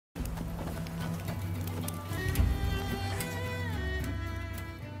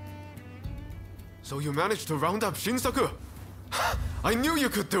So you managed to round up Shinsaku? I knew you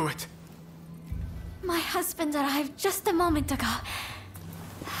could do it! My husband arrived just a moment ago.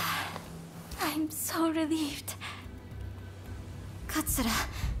 I'm so relieved. Katsura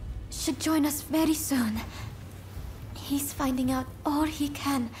should join us very soon. He's finding out all he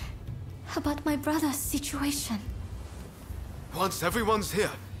can about my brother's situation. Once everyone's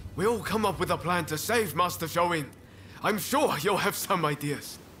here, we'll come up with a plan to save Master Shoin. I'm sure you'll have some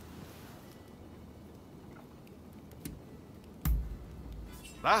ideas.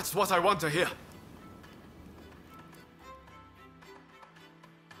 That's what I want to hear.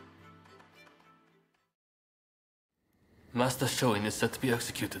 Master Shoin is set to be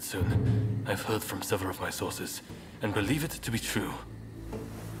executed soon. I've heard from several of my sources, and believe it to be true.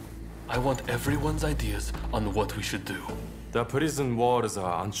 I want everyone's ideas on what we should do. The prison walls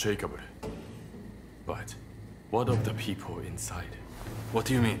are unshakable. But what of the people inside? What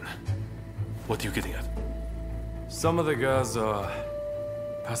do you mean? What are you getting at? Some of the girls are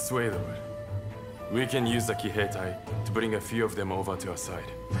persuadable. We can use the Kiheitai to bring a few of them over to our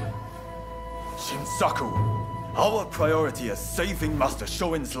side. Shinsaku, our priority is saving Master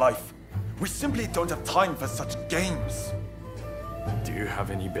Shoin's life. We simply don't have time for such games. Do you have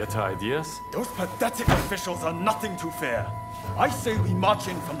any better ideas? Those pathetic officials are nothing to fear. I say we march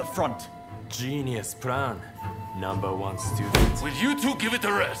in from the front. Genius plan. #1 student. Will you two give it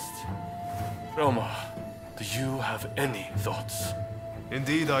a rest? Roma, do you have any thoughts?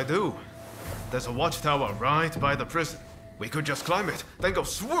 Indeed I do. There's a watchtower right by the prison. We could just climb it, then go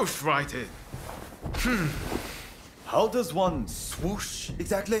swoosh right in. How does one swoosh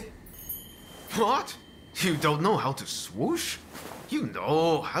exactly? What? You don't know how to swoosh? You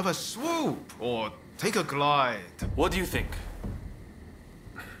know, have a swoop, or take a glide. What do you think?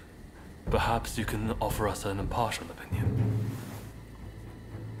 Perhaps you can offer us an impartial opinion.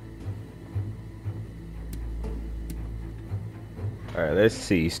 Alright, let's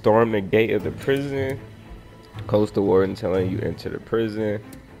see. Storm the gate of the prison. Coastal warden telling you enter the prison.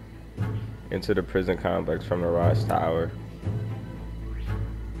 Enter the prison complex from the watchtower.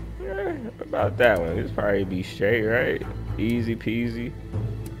 Yeah, about that one. This probably be straight, right? Easy peasy.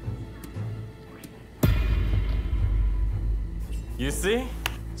 You see?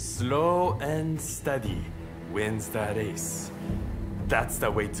 Slow and steady wins the race. That's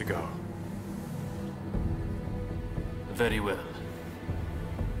the way to go. Very well.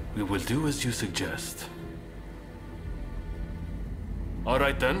 We will do as you suggest. All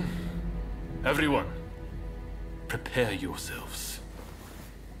right then. Everyone, prepare yourselves.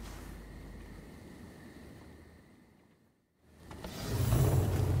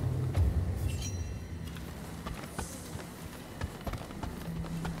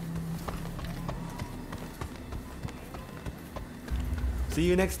 See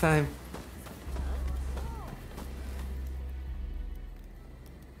you next time.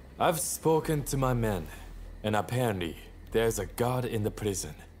 I've spoken to my men, and apparently there's a guard in the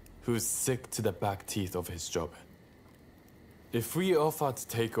prison who's sick to the back teeth of his job. If we offer to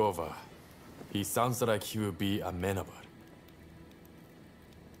take over, he sounds like he will be amenable.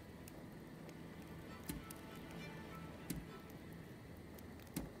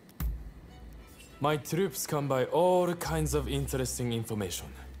 My troops come by all kinds of interesting information.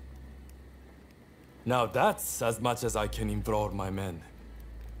 Now that's as much as I can implore my men.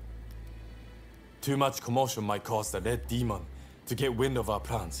 Too much commotion might cause the Red Demon to get wind of our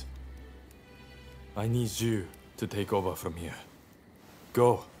plans. I need you to take over from here.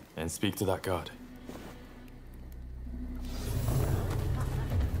 Go and speak to that guard.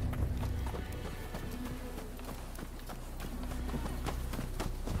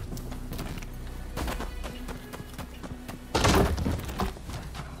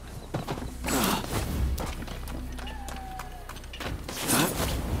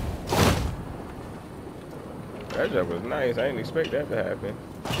 That job was nice. I didn't expect that to happen.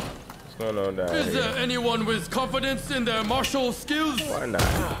 What's going on down here? Is there anyone with confidence in their martial skills? Why not?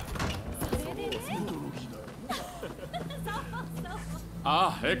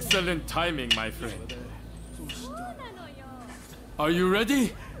 Ah, excellent timing, my friend. Are you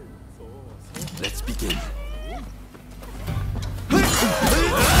ready? Let's begin.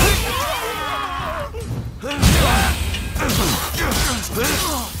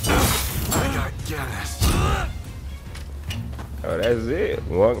 I got Guinness. Oh, that's it.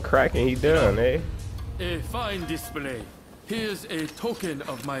 One crack and he done, eh? A fine display. Here's a token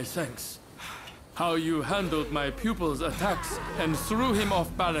of my thanks. How you handled my pupil's attacks and threw him off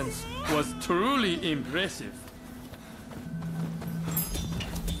balance was truly impressive.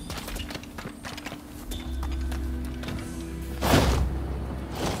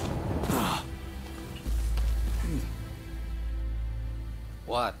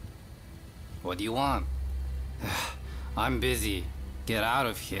 What do you want? I'm busy. Get out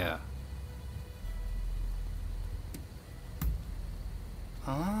of here.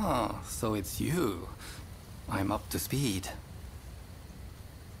 Ah, so it's you. I'm up to speed.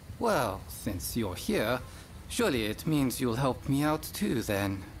 Well, since you're here, surely it means you'll help me out too,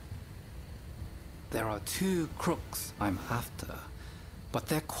 then. There are 2 crooks I'm after, but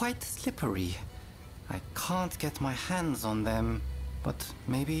they're quite slippery. I can't get my hands on them, but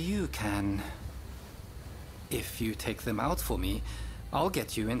maybe you can. If you take them out for me, I'll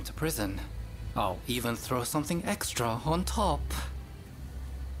get you into prison. I'll even throw something extra on top.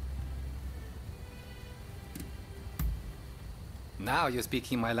 Now you're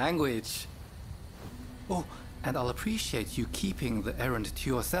speaking my language. Oh, and I'll appreciate you keeping the errand to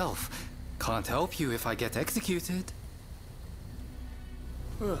yourself. Can't help you if I get executed.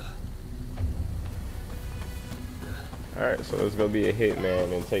 Alright, so let's go be a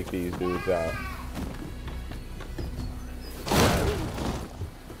hitman and take these dudes out.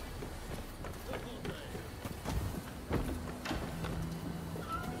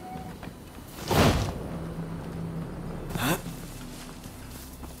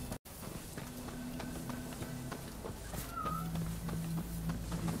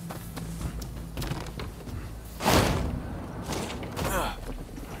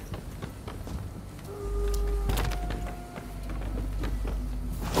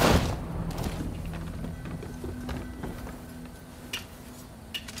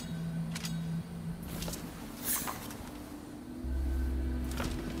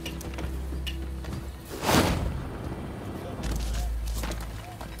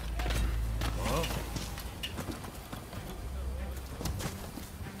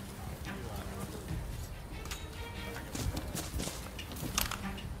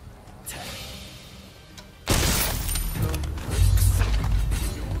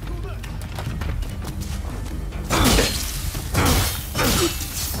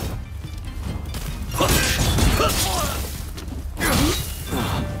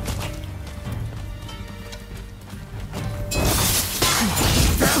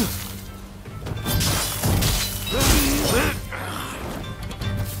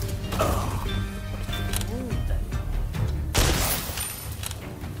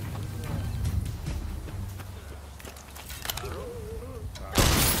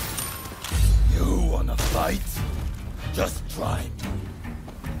 Just try me.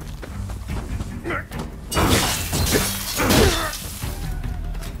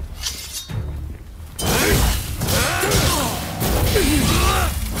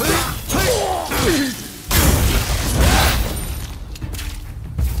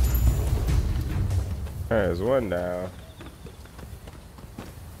 There's one down.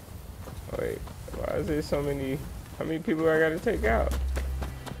 Wait, why is there so many? How many people I gotta take out?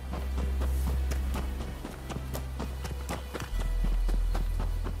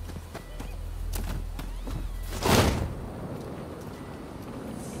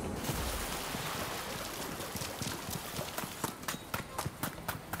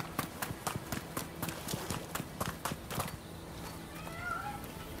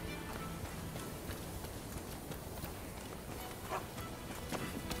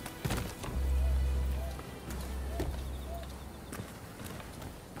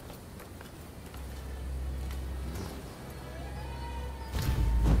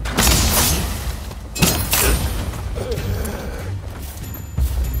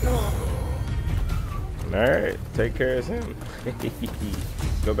 Alright, take care of him.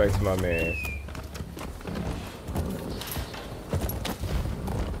 Go back to my man.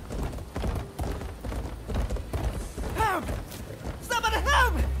 Help! Somebody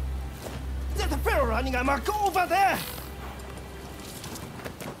help! There's a ferry running amok over there!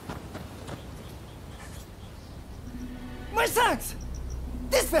 My sons!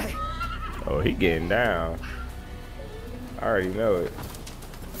 This way! Oh, he getting down. I already know it.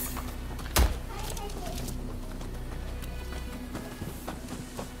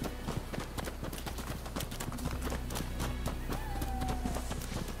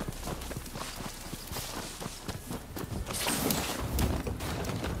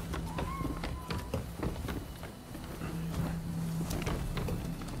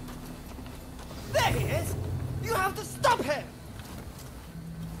 There he is! You have to stop him!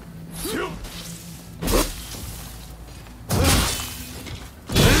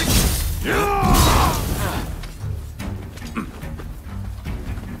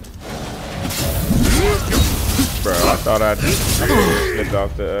 Bro, I thought I slipped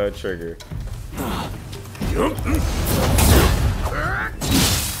off the trigger.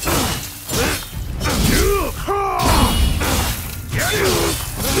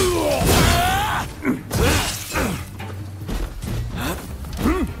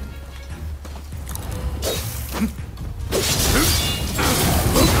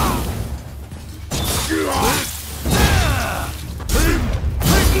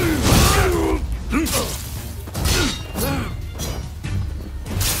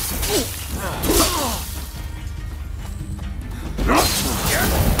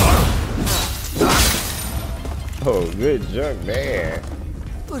 good junk, man.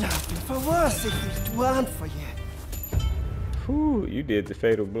 Would have been for worse if it weren't for you. Whew, you did the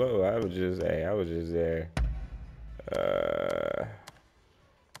fatal blow. I was just there.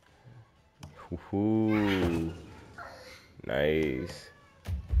 Whoo, nice.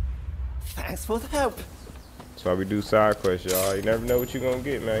 Thanks for the help. That's why we do side quests, y'all. You never know what you're gonna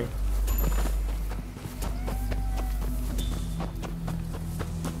get, man.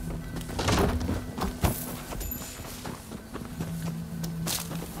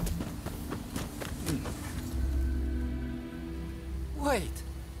 Wait,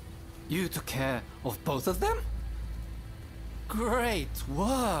 you took care of both of them? Great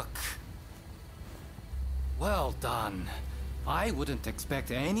work! Well done. I wouldn't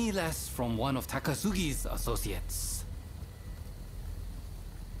expect any less from one of Takasugi's associates.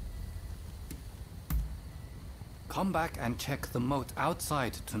 Come back and check the moat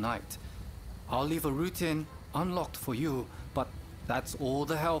outside tonight. I'll leave a route in unlocked for you, but that's all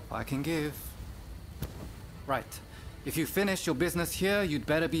the help I can give. Right. If you finish your business here, you'd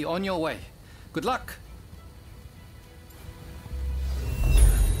better be on your way. Good luck!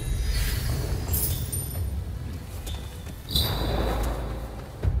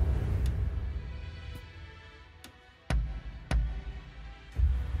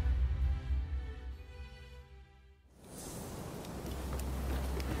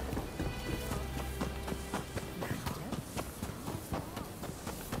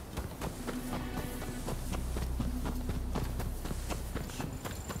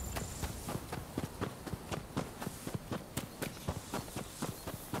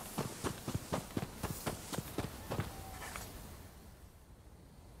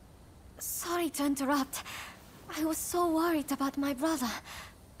 Sorry to interrupt. I was so worried about my brother.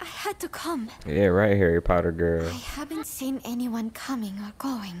 I had to come. Yeah, right, Harry Potter girl. I haven't seen anyone coming or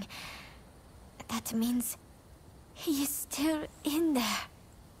going. That means he is still in there.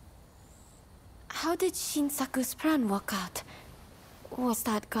 How did Shinsaku's plan work out? Was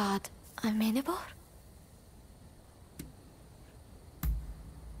that god amenable?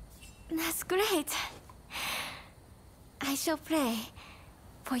 That's great. I shall pray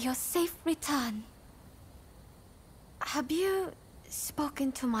for your safe return. Have you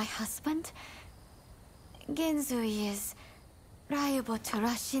spoken to my husband? Genzui is liable to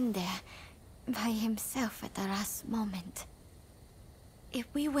rush in there by himself at the last moment. If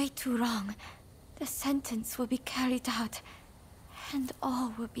we wait too long, the sentence will be carried out, and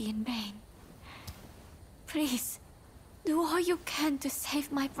all will be in vain. Please, do all you can to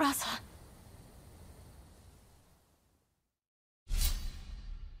save my brother.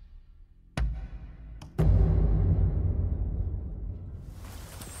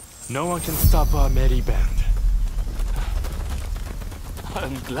 No one can stop our merry band.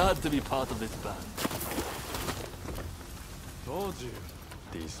 I'm glad to be part of this band. Told you,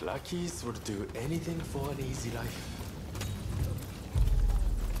 these lackeys would do anything for an easy life.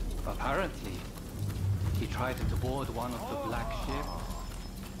 Apparently, he tried to board one of the black ships.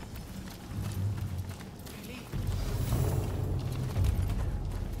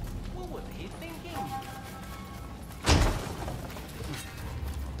 What was he thinking?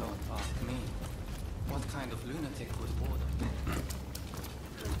 Don't ask me. What kind of lunatic would board them?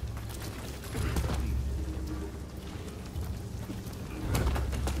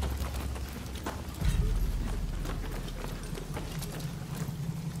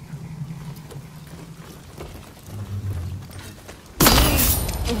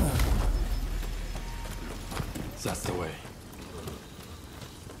 That's the way.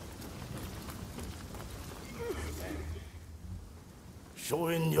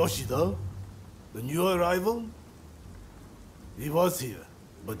 Shoin Yoshida? The new arrival? He was here,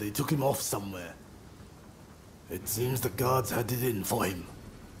 but they took him off somewhere. It seems the guards had it in for him.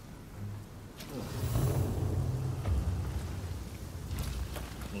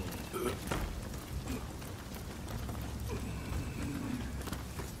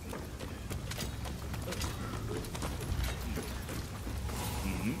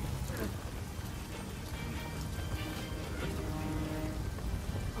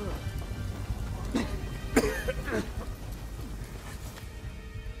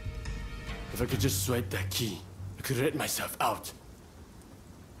 If I could just swipe that key, I could let myself out.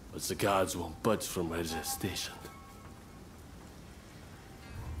 But the guards won't budge from where they're stationed.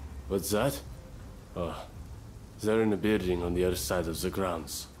 What's that? Oh, they're in a building on the other side of the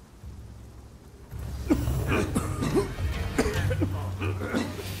grounds.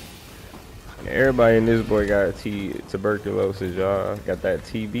 Everybody in this boy got tuberculosis, y'all. Got that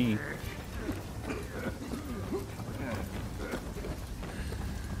TB.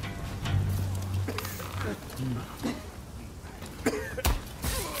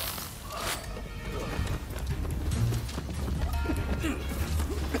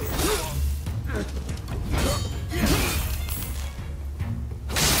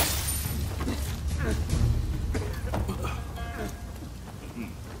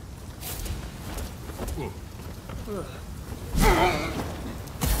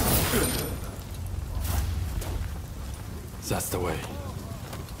 That's the way.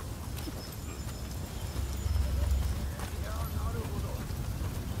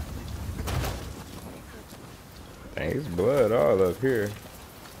 Dang, it's blood all up here.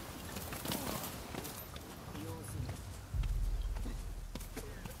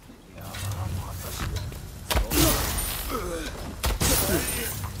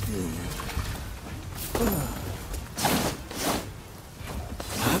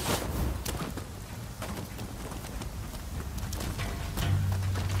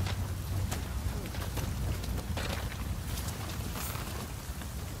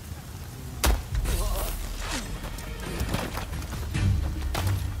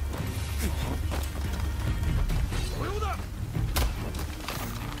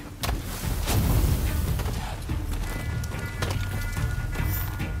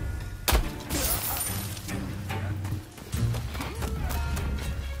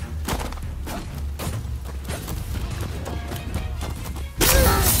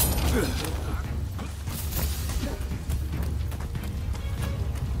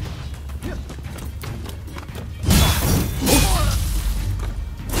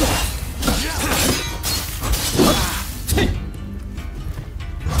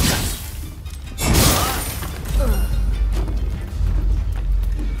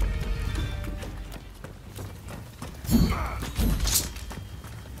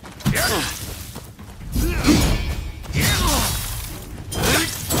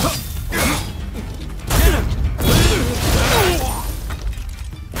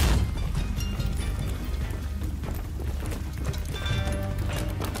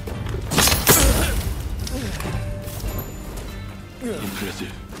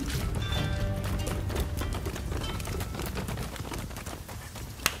 Impressive.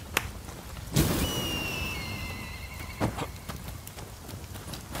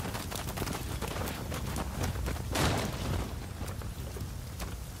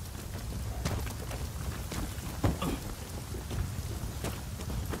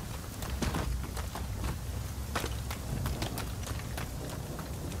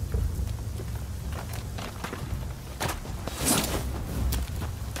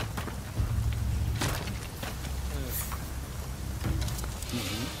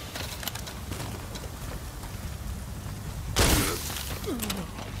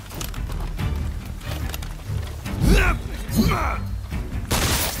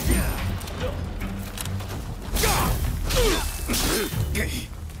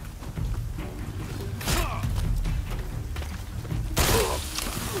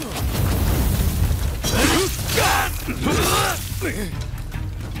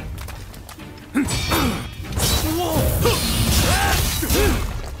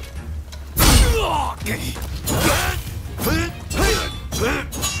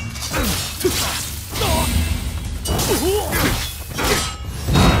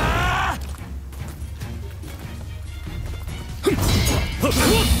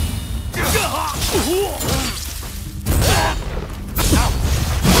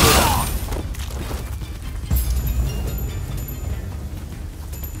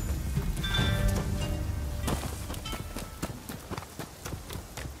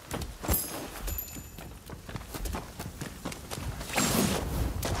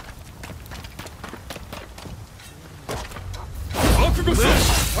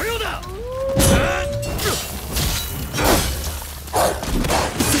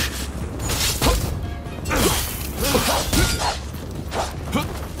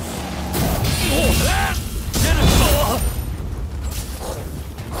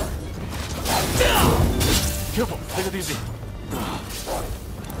 Careful, take it easy.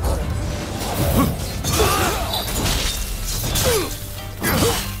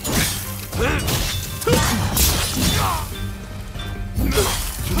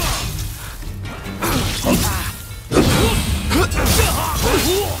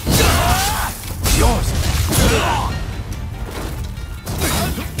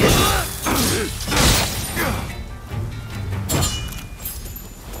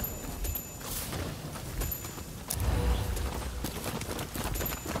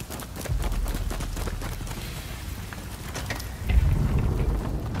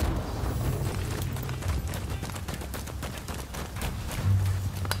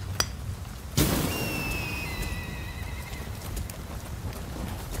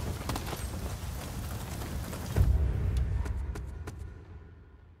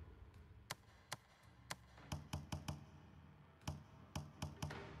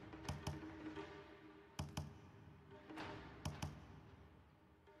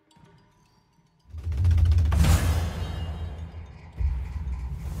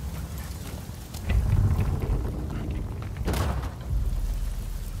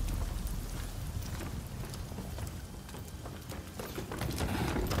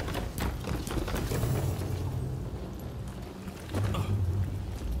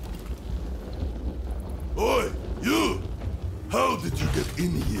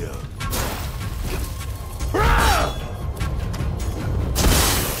 in here.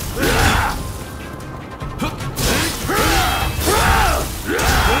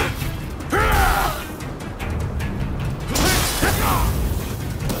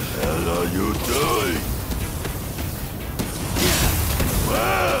 What are you doing?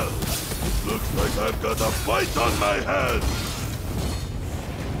 Well, it looks like I've got a fight on my hands.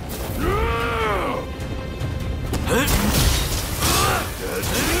 Get it?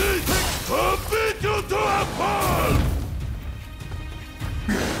 I'll beat you to a pulp!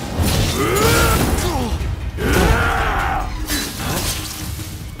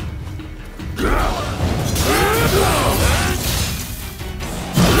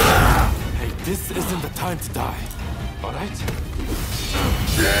 Hey, this isn't the time to die. Alright?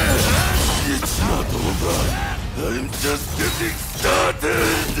 It's not over. I'm just getting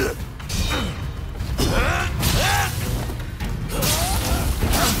started.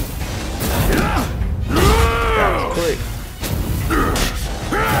 That was quick.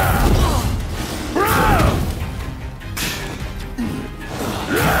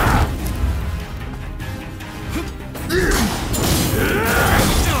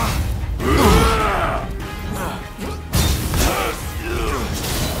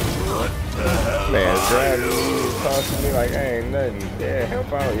 Man, dragging tossing me like I ain't nothing. Yeah,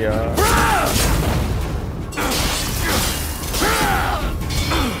 help out, y'all.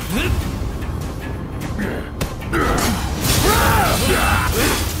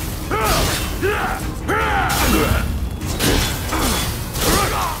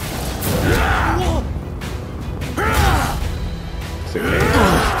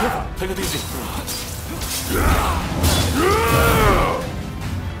 Take it easy.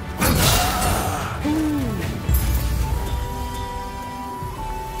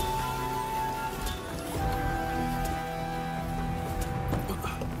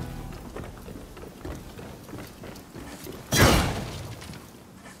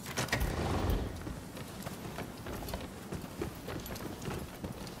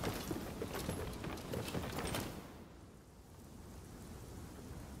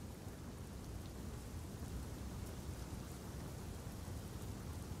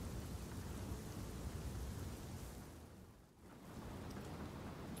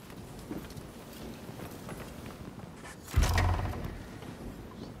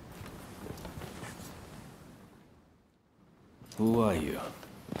 Who are you?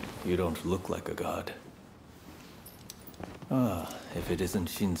 You don't look like a god. Ah, if it isn't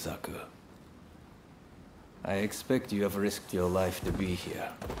Shinsaku. I expect you have risked your life to be here,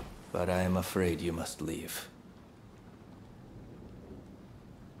 but I am afraid you must leave.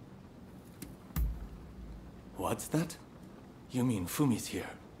 What's that? You mean Fumi's here?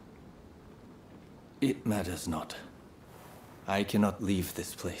 It matters not. I cannot leave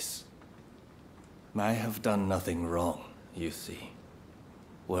this place. I have done nothing wrong, you see.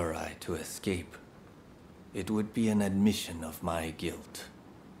 Were I to escape, it would be an admission of my guilt.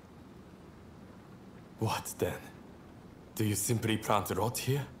 What then? Do you simply plan to rot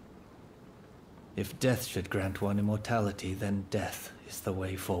here? If death should grant one immortality, then death is the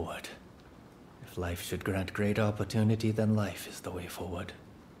way forward. If life should grant great opportunity, then life is the way forward.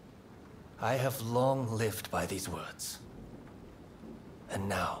 I have long lived by these words. And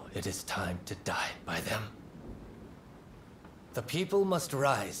now it is time to die by them. The people must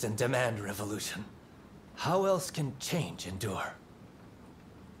rise and demand revolution. How else can change endure?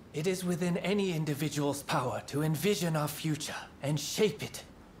 It is within any individual's power to envision our future and shape it.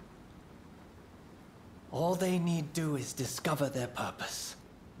 All they need do is discover their purpose,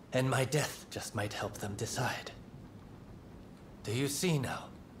 and my death just might help them decide. Do you see now?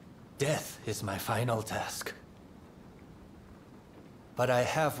 Death is my final task. But I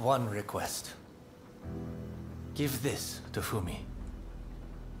have one request. Give this to Fumi.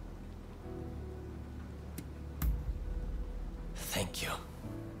 Thank you.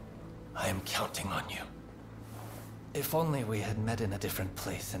 I am counting on you. If only we had met in a different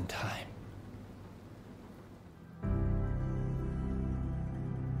place and time.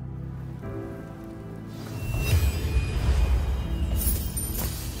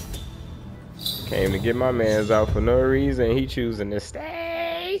 Came to get my mans out for no reason. He choosing to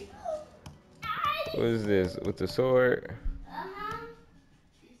stay. What is this? With the sword?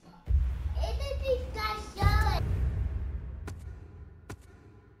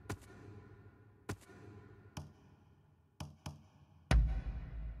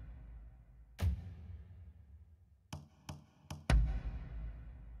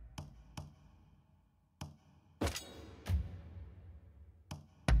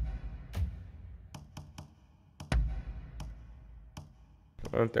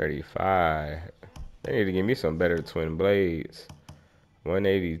 135. They need to give me some better twin blades.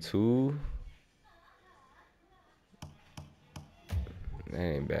 182. That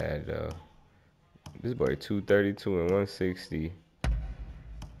ain't bad though. This boy 232 and 160.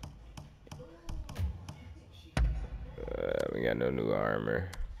 We got no new armor.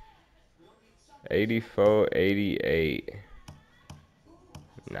 84, 88.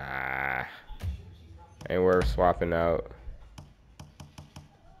 Nah. Ain't worth swapping out.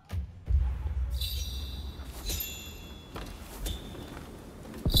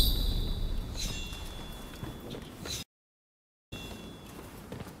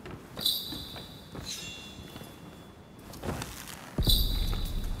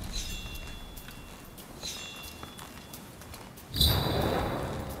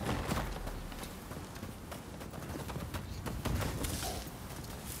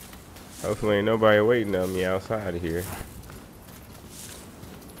 Hopefully ain't nobody waiting on me outside of here.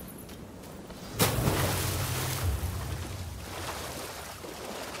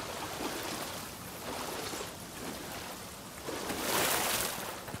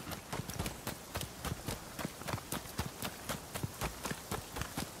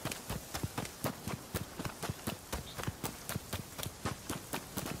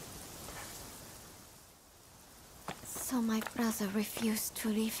 So my brother refused to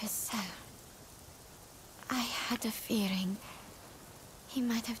leave his cell. I had a feeling he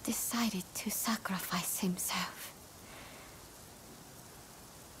might have decided to sacrifice himself.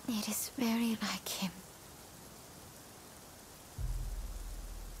 It is very like him.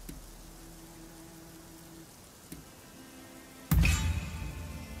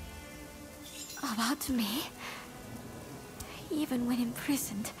 About me, even when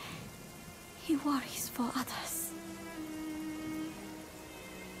imprisoned, he worries for others.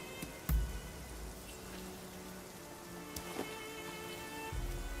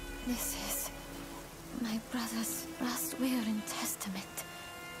 This is my brother's last will and testament.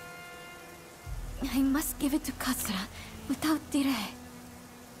 I must give it to Katsura without delay.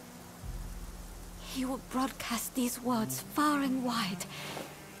 He will broadcast these words far and wide.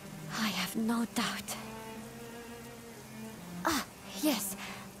 I have no doubt. Ah, yes.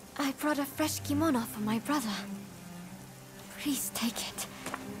 I brought a fresh kimono for my brother. Please take it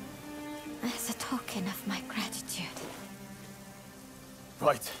as a token of my gratitude.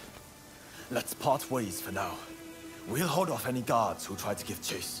 Right. Let's part ways for now. We'll hold off any guards who try to give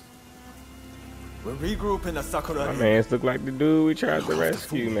chase. We'll regroup in the Sakura. My mans look like the dude we tried to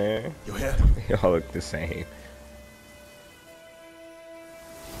rescue, man. You hear? They all look the same.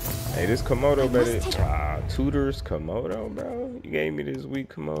 Hey, this Komodo better. Tutor's Komodo, bro. You gave me this weak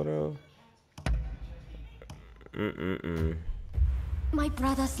Komodo. My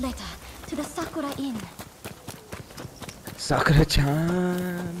brother's letter to the Sakura Inn.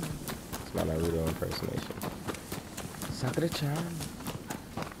 Sakura-chan. It's my Naruto impersonation. Sakura-chan.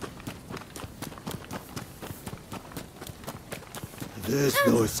 There's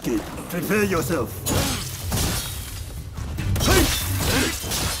no escape. Prepare yourself. I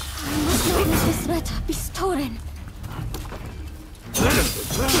must not let this letter be stolen.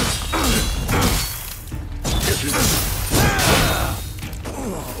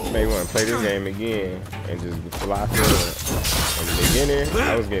 May want to play this game again and just fly through it. In the beginning,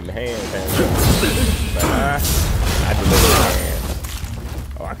 I was getting hands up. But I delivered hands.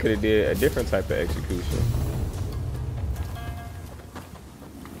 Oh, I could have did a different type of execution.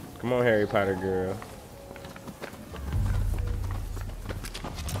 Come on, Harry Potter girl.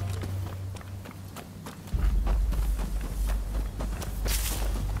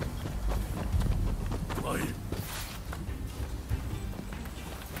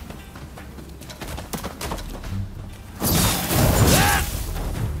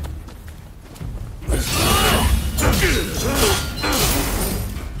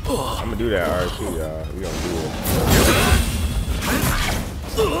 I'm gonna do that R2, y'all. We gonna do it.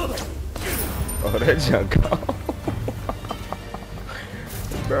 Oh, that junk.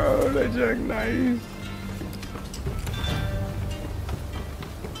 Bro, that junk nice.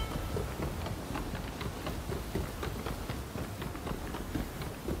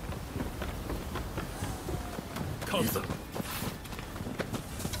 Come.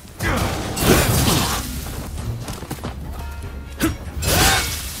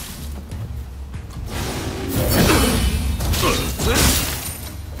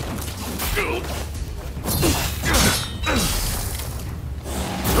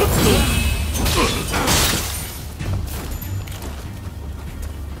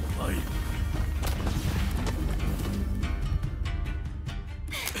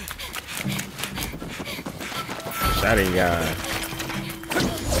 Shotty guy.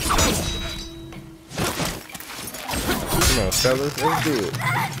 on, fellas, let's do it.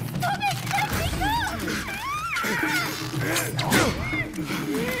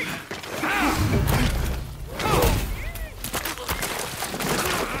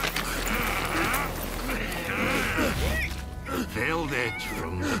 Failed edge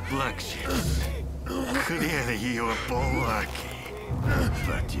from the black ships. Clearly you are bulwarky,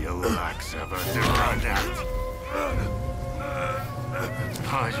 but your locks have to run out.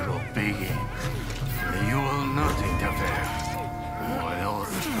 Pause will begin. You will not interfere, or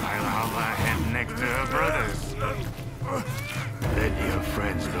else I'll have a hand next to her brothers. Let your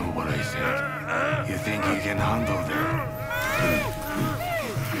friends know what I said. You think you can handle them?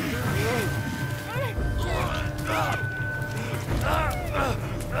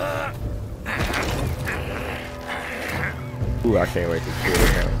 Ooh, I can't wait to kill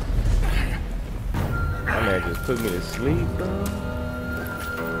him. That man just put me to sleep, bro.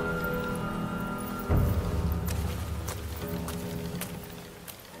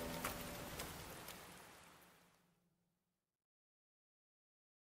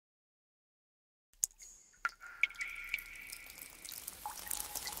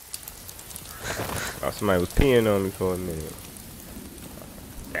 Oh, somebody was peeing on me for a minute.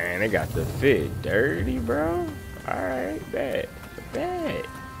 Dang, they got the fit dirty, bro. Alright, bad. Bad.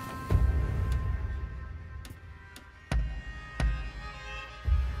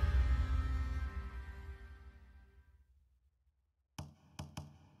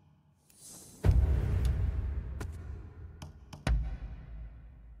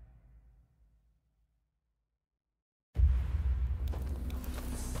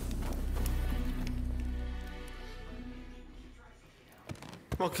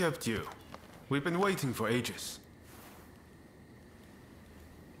 What kept you? We've been waiting for ages.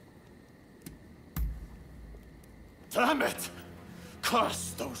 Damn it!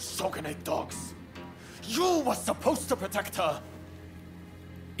 Curse those shogunate dogs! You were supposed to protect her!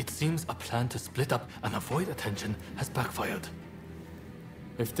 It seems a plan to split up and avoid attention has backfired.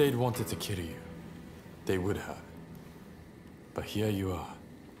 If they'd wanted to kill you, they would have. But here you are.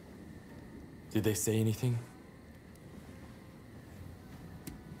 Did they say anything?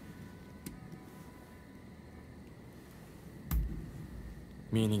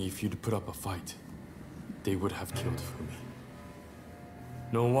 Meaning if you'd put up a fight, they would have killed Fumi.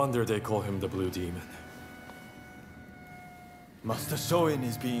 No wonder they call him the Blue Demon. Master Shoin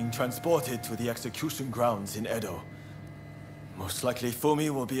is being transported to the execution grounds in Edo. Most likely Fumi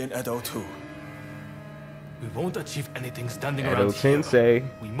will be in Edo too. We won't achieve anything standing Edo around Tensei.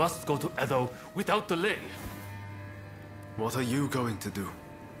 here. We must go to Edo without delay. What are you going to do?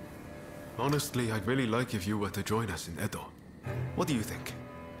 Honestly, I'd really like if you were to join us in Edo. What do you think?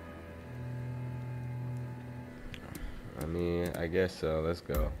 I mean, I guess so. Let's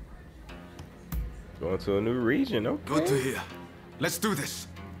go. Going to a new region, okay. Good to hear. Let's do this.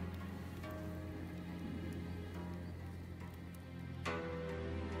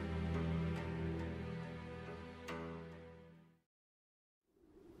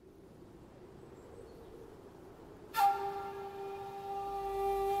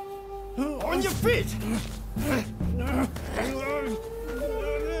 On your feet!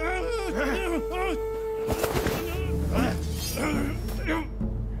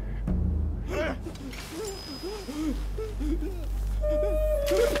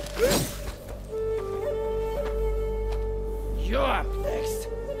 You're up next.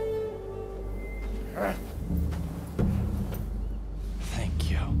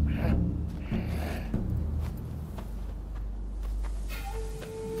 Thank you.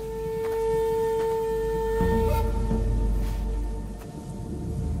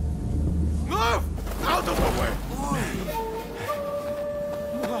 Move! Out of the way!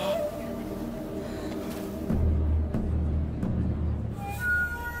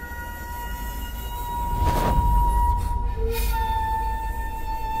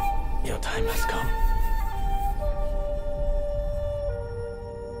 Your time has come.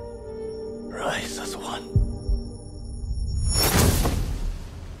 Rise as one.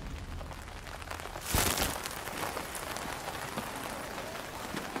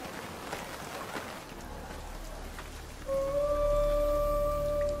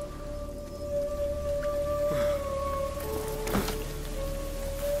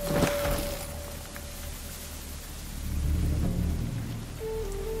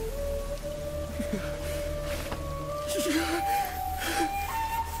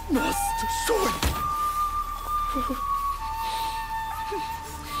 Master Shoin!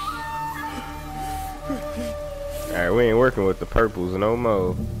 Alright, we ain't working with the purples no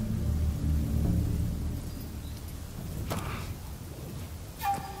more.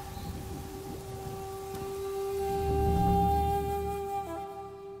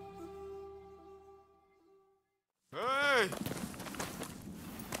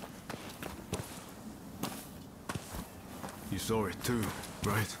 saw it too,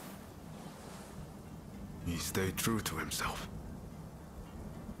 right? He stayed true to himself.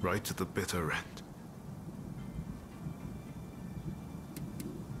 Right to the bitter end.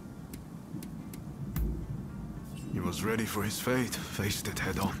 He was ready for his fate, faced it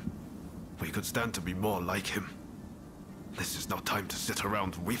head on. We could stand to be more like him. This is not time to sit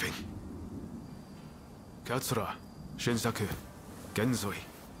around weeping. Katsura, Shinsaku, Genzoi.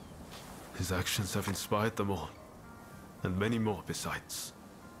 His actions have inspired them all, and many more besides.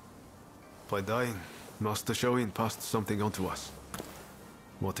 By dying, Master Shoin passed something on to us.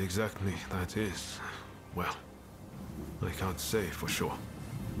 What exactly that is, well, I can't say for sure.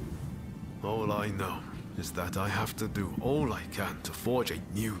 All I know is that I have to do all I can to forge a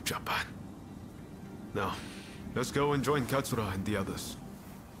new Japan. Now, let's go and join Katsura and the others.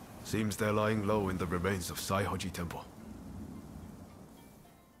 Seems they're lying low in the remains of Saihoji Temple.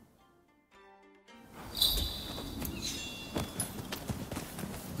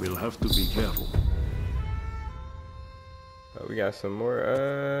 We'll have to be careful. Oh, we got some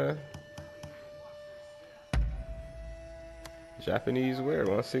more Japanese wear.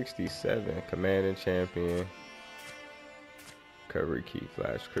 167. Command and champion. Recovery key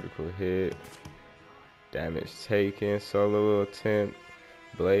flash, critical hit. Damage taken, solo attempt.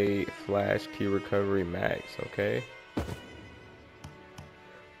 Blade, flash, key recovery, max. Okay.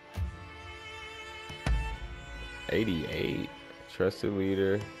 $88. Trusted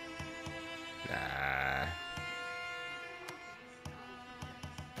leader. Nah.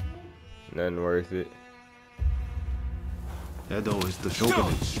 Nothing worth it. Edo is the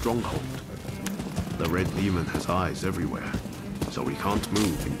shogunate's stronghold. The Red Demon has eyes everywhere, so we can't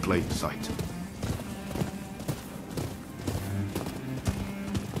move in plain sight.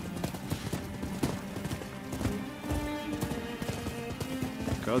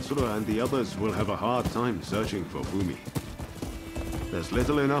 Katsura and the others will have a hard time searching for Fumi. There's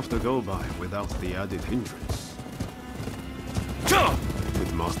little enough to go by without the added hindrance.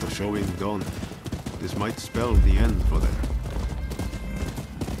 With Master Shoin gone, this might spell the end for them.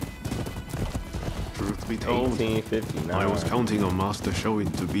 Truth be told, 1859. I was counting on Master Shoin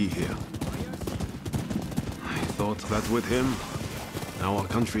to be here. I thought that with him, our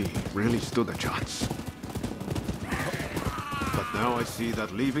country really stood a chance. But now I see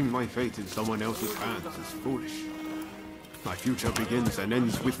that leaving my fate in someone else's hands is foolish. My future begins and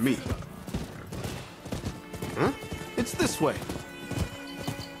ends with me. Huh? It's this way.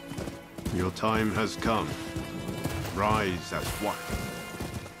 Your time has come. Rise as one.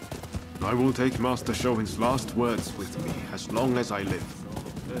 I will take Master Shoin's last words with me as long as I live.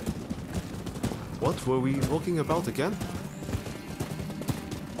 What were we talking about again?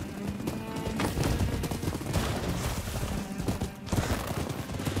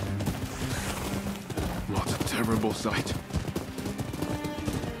 What a terrible sight.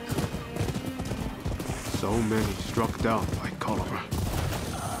 So many struck down by cholera.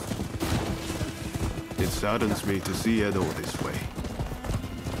 It saddens me to see Edo this way.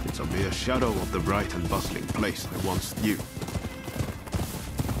 It's a mere shadow of the bright and bustling place I once knew.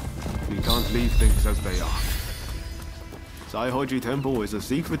 We can't leave things as they are. Saihoji Temple is a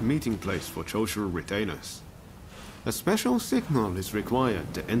secret meeting place for Choshu retainers. A special signal is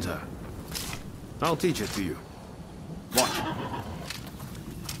required to enter. I'll teach it to you. Watch.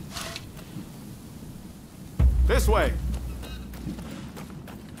 This way!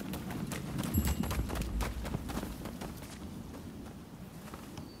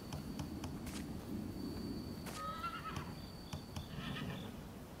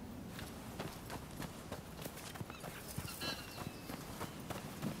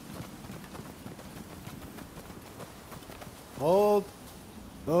 Hold.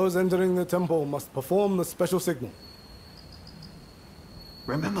 Those entering the temple must perform the special signal.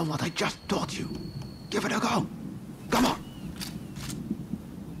 Remember what I just taught you. Give it a go. Come on.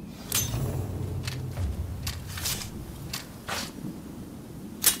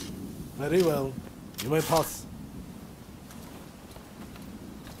 Very well. You may pass.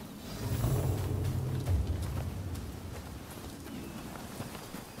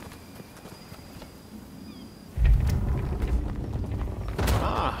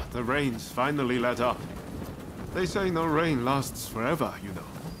 Ah, the rain's finally let up. They say no rain lasts forever, you know.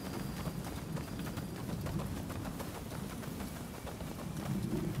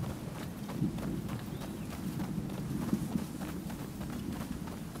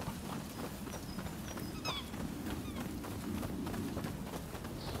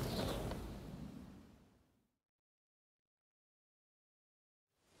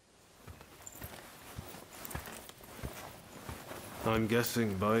 I'm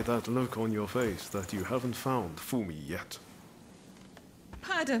guessing by that look on your face that you haven't found Fumi yet.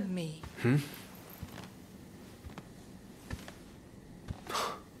 Pardon me.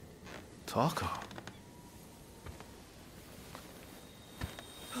 Taka.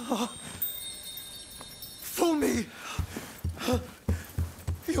 Fool me!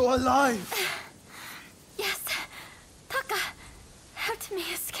 You're alive! Yes. Taka helped me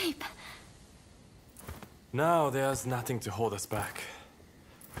escape. Now there's nothing to hold us back.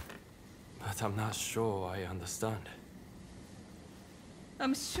 But I'm not sure I understand.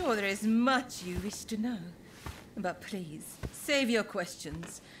 I'm sure there is much you wish to know. But please, save your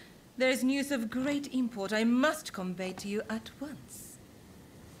questions. There is news of great import I must convey to you at once.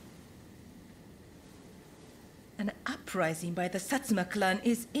 An uprising by the Satsuma clan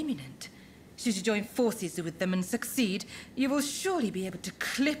is imminent. Should you join forces with them and succeed, you will surely be able to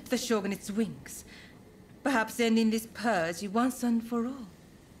clip the shogunate's wings. Perhaps ending this purge once and for all.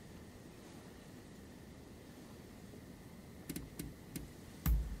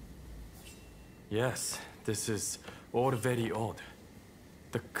 Yes, this is all very odd.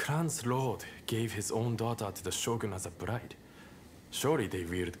 The clan's lord gave his own daughter to the shogun as a bride. Surely they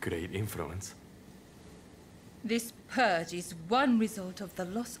wield great influence. This purge is one result of the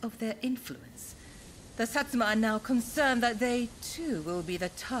loss of their influence. The Satsuma are now concerned that they, too, will be the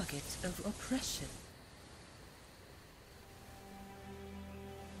target of oppression.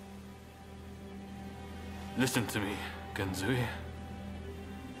 Listen to me, Genzui.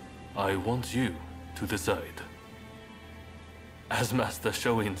 I want you to decide. As Master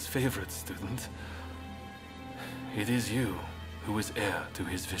Shoin's favorite student, it is you who is heir to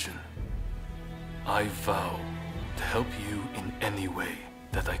his vision. I vow to help you in any way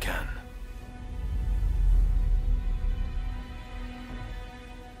that I can.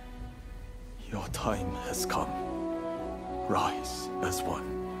 Your time has come. Rise as one.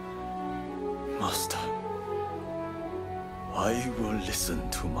 Master, I will listen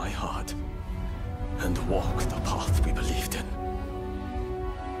to my heart and walk the path we believed in.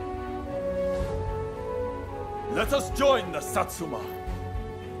 Let us join the Satsuma.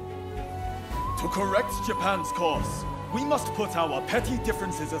 To correct Japan's course, we must put our petty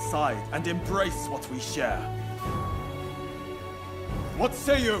differences aside and embrace what we share. What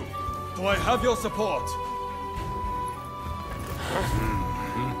say you? Do I have your support?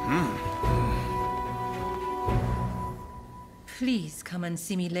 Please come and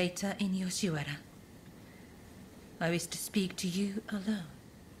see me later in Yoshiwara. I wish to speak to you alone.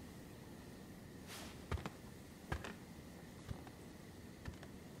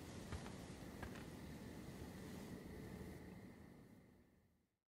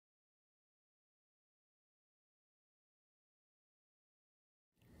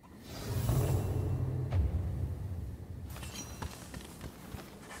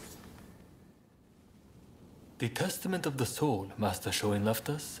 The testament of the soul Master Shoin left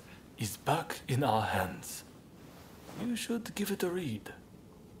us is back in our hands. You should give it a read.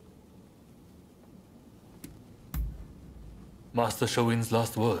 Master Shoin's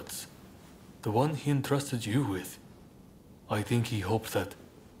last words, the one he entrusted you with. I think he hoped that,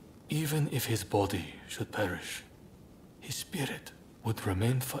 even if his body should perish, his spirit would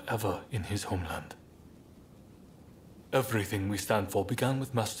remain forever in his homeland. Everything we stand for began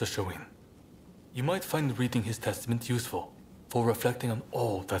with Master Shoin. You might find reading his testament useful for reflecting on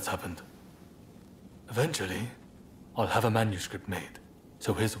all that's happened. Eventually, I'll have a manuscript made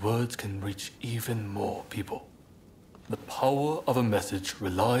so his words can reach even more people. The power of a message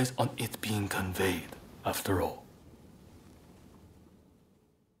relies on it being conveyed, after all.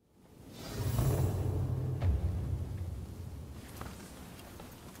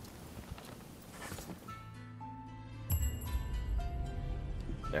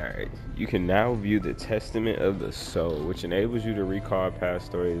 Alright, you can now view the Testament of the Soul, which enables you to recall past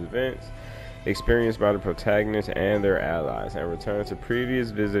story events experienced by the protagonists and their allies, and return to previous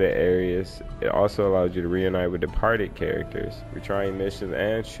visited areas. It also allows you to reunite with departed characters. Retrying missions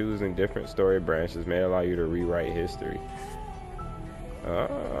and choosing different story branches may allow you to rewrite history.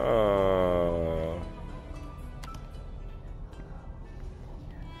 Oh.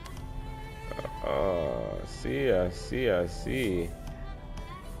 Oh, I see.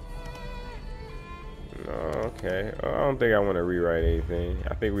 Okay. I don't think I want to rewrite anything.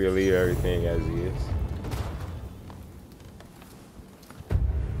 I think we'll leave everything as is.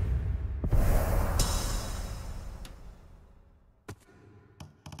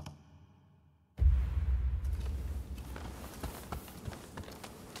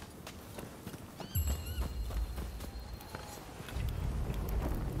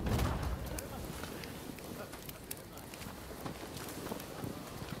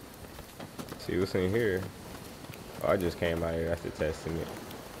 See what's in here. Oh, I just came out here. That's the testament.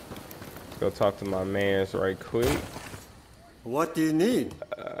 Let's go talk to my mans right quick. What do you need?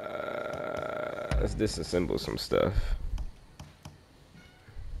 Let's disassemble some stuff.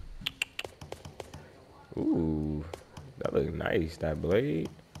 Ooh, that looks nice, that blade.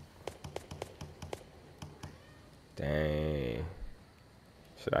 Dang.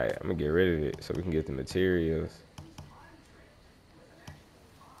 I'm gonna get rid of it so we can get the materials.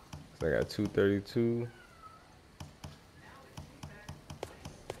 So I got 232.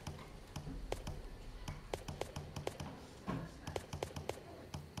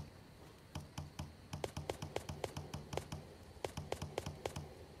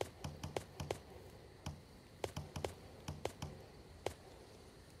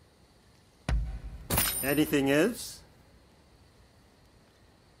 Anything else?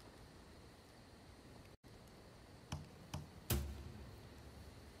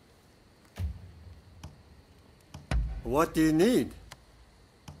 What do you need?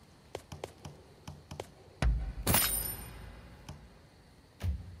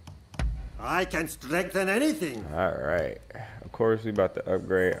 I can strengthen anything. All right. Of course, we about to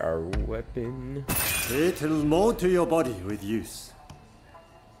upgrade our weapon. It will mold to your body with use.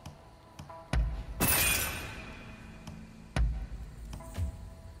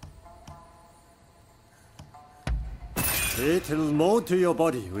 It will mold to your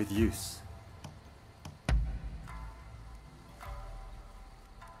body with use.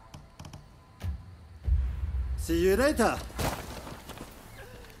 See you later.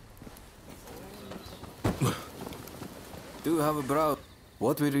 Do you have a brow?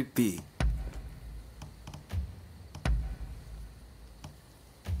 What will it be?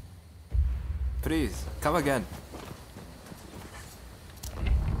 Please, come again.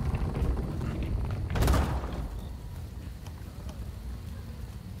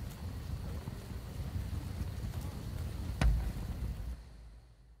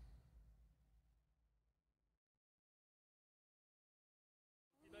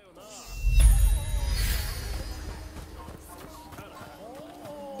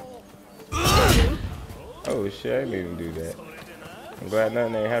 Oh shit, I didn't even do that. I'm glad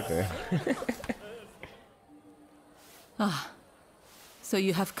nothing ain't happened. Ah, so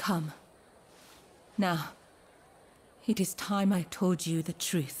you have come. Now, it is time I told you the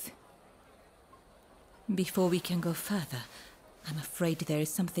truth. Before we can go further, I'm afraid there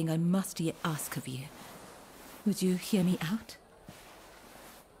is something I must yet ask of you. Would you hear me out?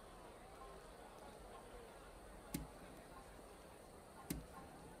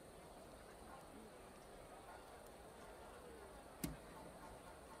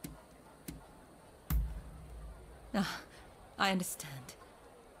 Ah, I understand.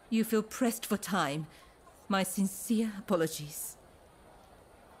 You feel pressed for time. My sincere apologies.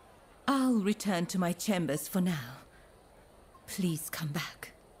 I'll return to my chambers for now. Please come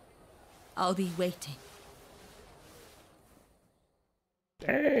back. I'll be waiting.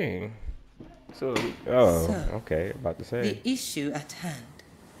 Dang. So, okay, about to say. The issue at hand.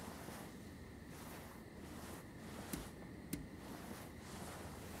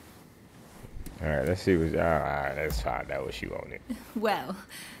 All right, let's see what. All right, let's find out what you wanted. Well,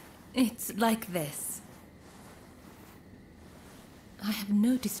 it's like this. I have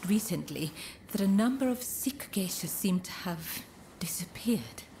noticed recently that a number of sick geishas seem to have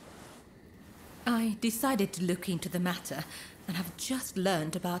disappeared. I decided to look into the matter and have just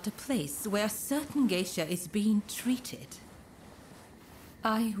learned about a place where a certain geisha is being treated.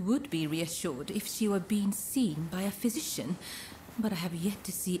 I would be reassured if she were being seen by a physician, but I have yet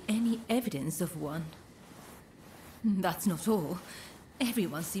to see any evidence of one. That's not all.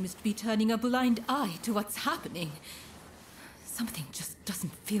 Everyone seems to be turning a blind eye to what's happening. Something just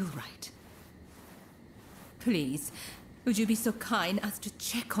doesn't feel right. Please, would you be so kind as to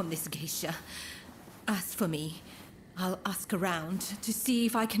check on this geisha? As for me, I'll ask around to see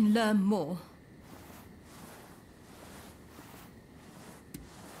if I can learn more.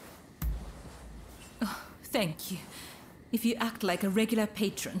 Oh, thank you. If you act like a regular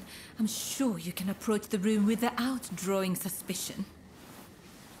patron, I'm sure you can approach the room without drawing suspicion.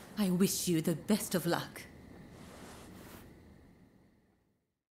 I wish you the best of luck.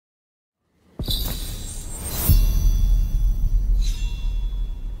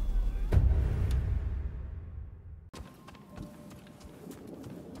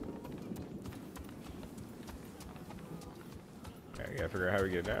 I gotta figure out how we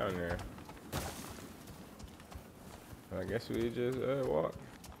get down there. I guess we just walk.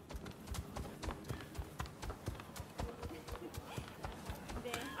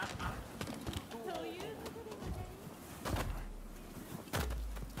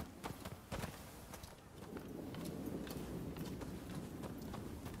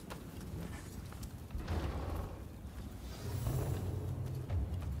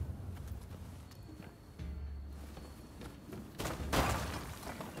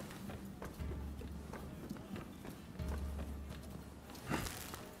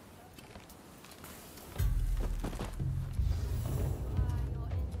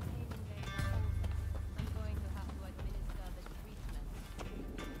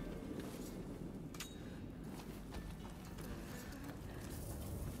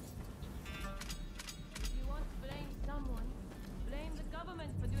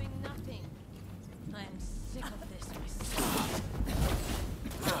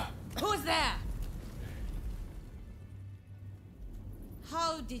 there!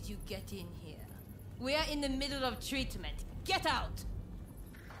 How did you get in here? We are in the middle of treatment. Get out!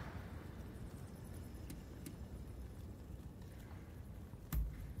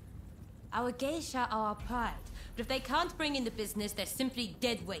 Our geisha are our pride, but if they can't bring in the business, they're simply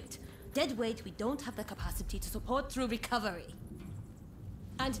dead weight. Dead weight we don't have the capacity to support through recovery.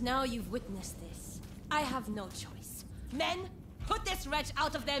 And now you've witnessed this. I have no choice. Men, put this wretch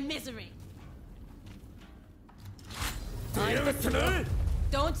out of their misery!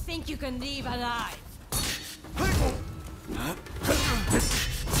 Don't think you can leave alive!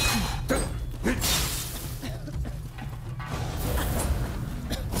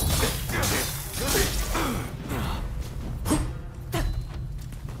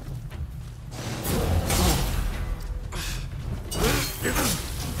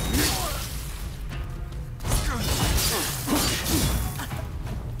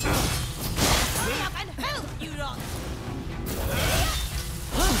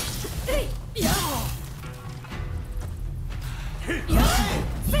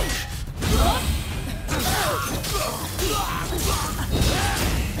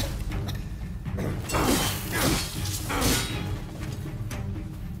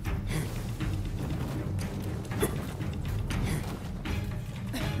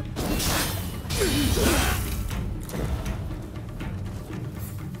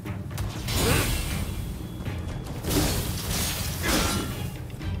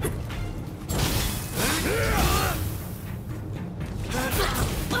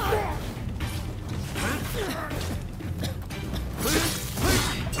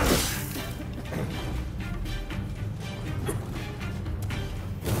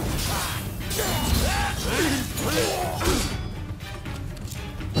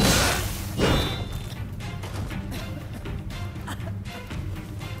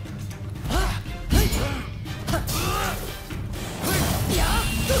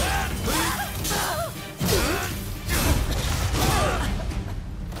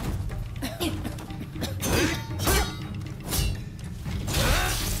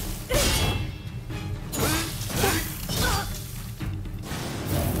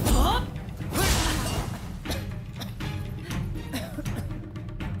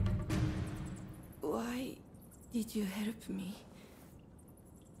 Did you help me?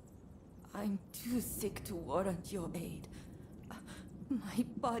 I'm too sick to warrant your aid. My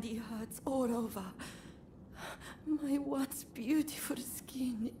body hurts all over. My once beautiful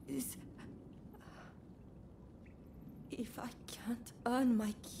skin is... If I can't earn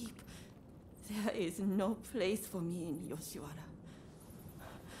my keep, there is no place for me in Yoshiwara.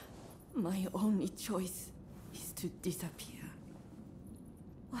 My only choice is to disappear.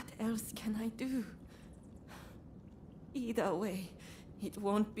 What else can I do? Either way, it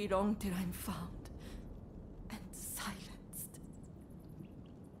won't be long till I'm found and silenced.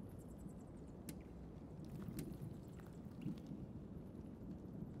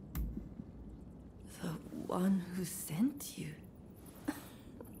 The one who sent you?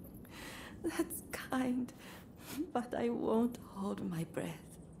 That's kind, but I won't hold my breath.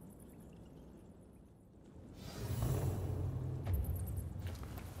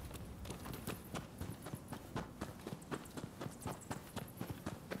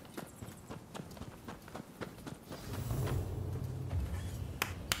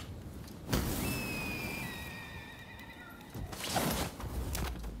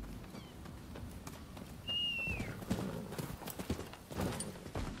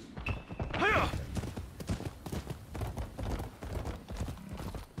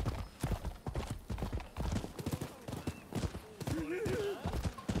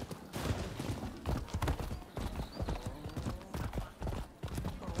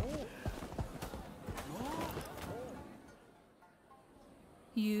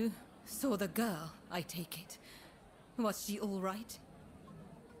 You saw the girl, I take it. Was she all right?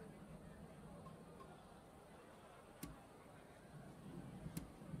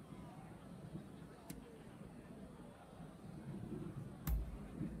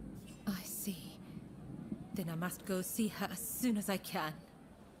 I see. Then I must go see her as soon as I can.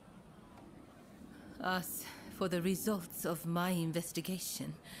 As for the results of my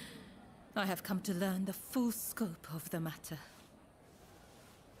investigation, I have come to learn the full scope of the matter.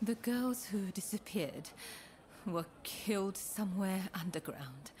 The girls who disappeared were killed somewhere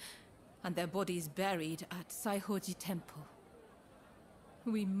underground, and their bodies buried at Saihoji Temple.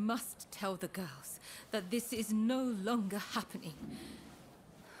 We must tell the girls that this is no longer happening.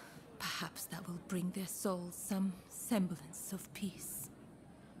 Perhaps that will bring their souls some semblance of peace.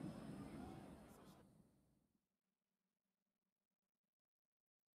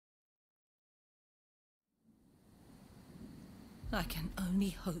 I can only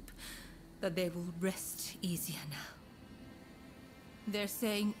hope that they will rest easier now. They're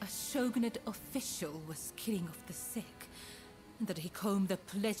saying a shogunate official was killing off the sick, and that he combed the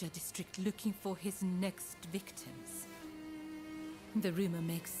pleasure district looking for his next victims. The rumor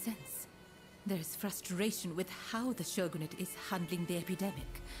makes sense. There's frustration with how the shogunate is handling the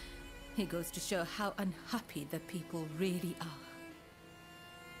epidemic. It goes to show how unhappy the people really are.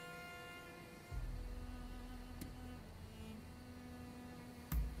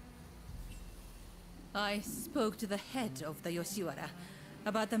 I spoke to the head of the Yoshiwara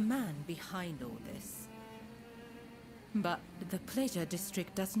about the man behind all this. But the pleasure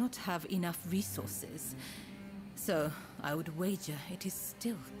district does not have enough resources, so I would wager it is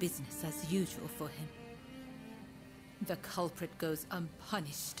still business as usual for him. The culprit goes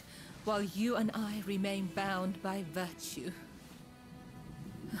unpunished, while you and I remain bound by virtue.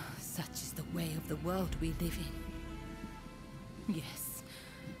 Such is the way of the world we live in. Yes,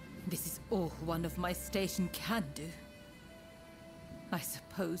 this is all one of my station can do. I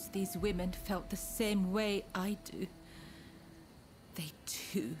suppose these women felt the same way I do. They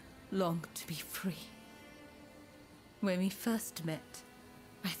too long to be free. When we first met,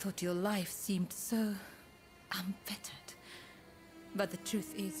 I thought your life seemed so unfettered. But the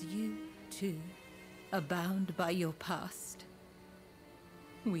truth is you, too, are bound by your past.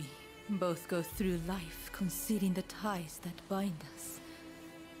 We both go through life concealing the ties that bind us.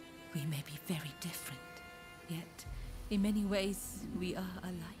 We may be very different, yet in many ways we are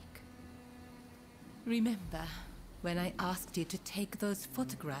alike. Remember when I asked you to take those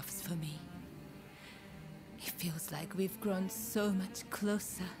photographs for me? It feels like we've grown so much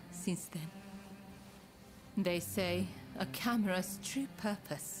closer since then. They say a camera's true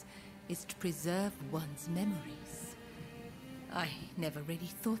purpose is to preserve one's memories. I never really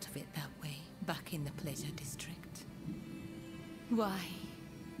thought of it that way back in the pleasure district. Why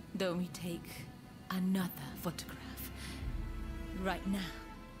don't we take another photograph right now?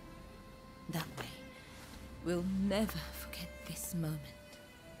 That way, we'll never forget this moment.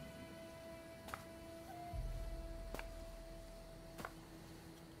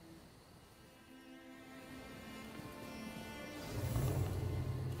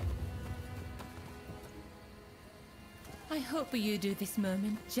 I hope you do this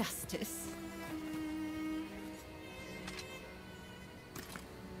moment justice.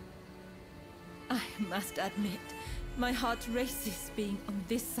 I must admit, my heart races being on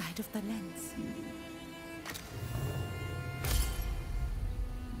this side of the lens.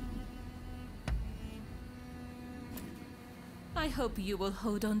 I hope you will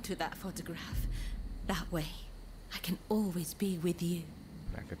hold on to that photograph. That way, I can always be with you.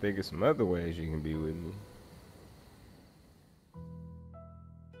 I can think of some other ways you can be with me.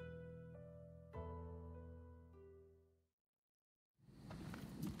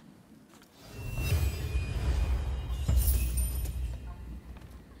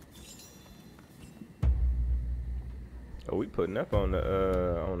 Oh, we putting up on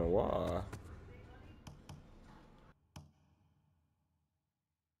the wall.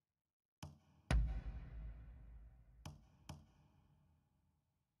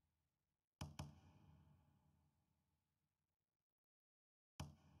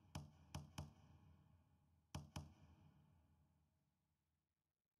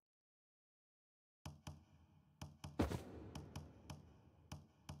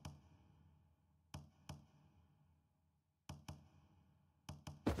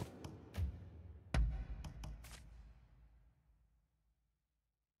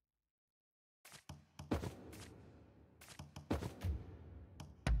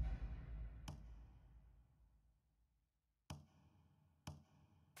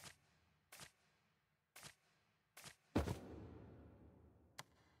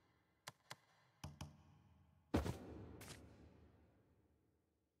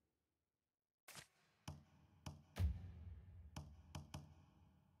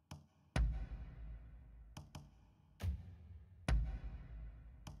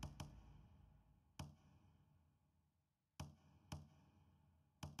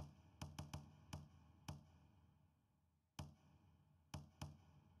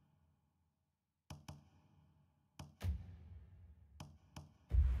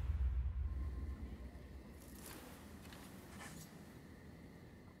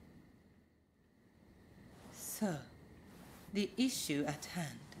 So, the issue at hand.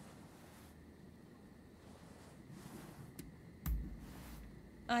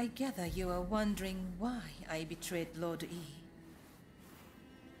 I gather you are wondering why I betrayed Lord E.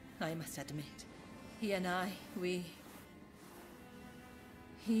 I must admit, he and I,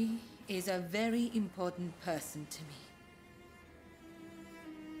 He is a very important person to me.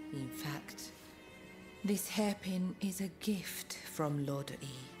 In fact, this hairpin is a gift from Lord E.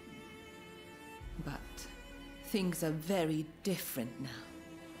 But things are very different now.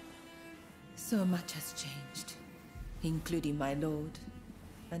 So much has changed, including my lord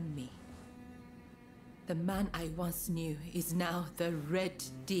and me. The man I once knew is now the Red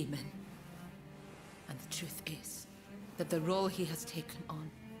Demon. And the truth is that the role he has taken on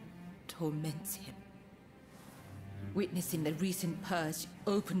torments him. Witnessing the recent purge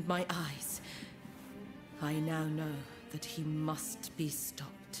opened my eyes. I now know that he must be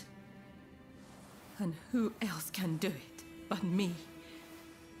stopped. And who else can do it but me?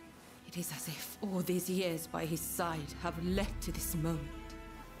 It is as if all these years by his side have led to this moment.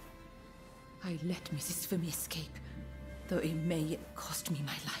 I let Mrs. Fumi escape, though it may yet cost me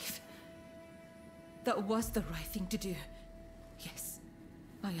my life. That was the right thing to do. Yes,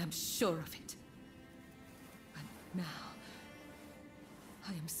 I am sure of it. But now,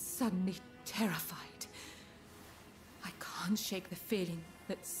 I am suddenly terrified. I can't shake the feeling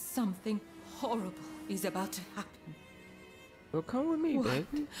that something horrible is about to happen. Well, come with me,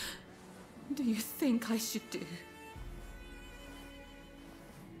 What baby. do you think I should do?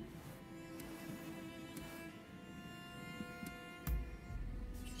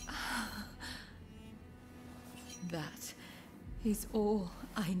 That is all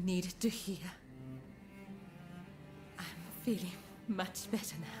I needed to hear. I'm feeling much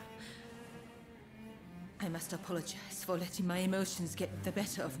better now. I must apologize for letting my emotions get the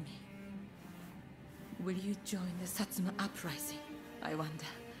better of me. Will you join the Satsuma uprising, I wonder?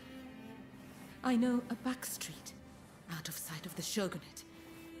 I know a back street, out of sight of the shogunate.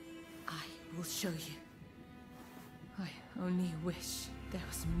 I will show you. I only wish there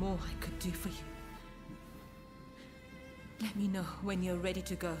was more I could do for you. Let me know when you're ready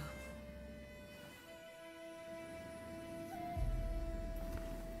to go.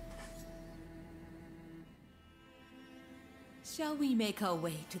 Shall we make our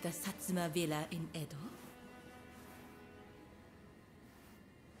way to the Satsuma villa in Edo?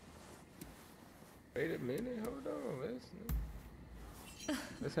 Wait a minute, hold on.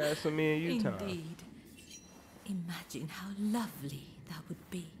 Let's have some me and you time. Indeed. Imagine how lovely that would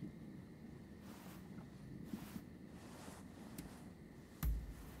be.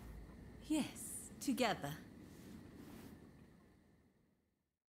 Yes, together.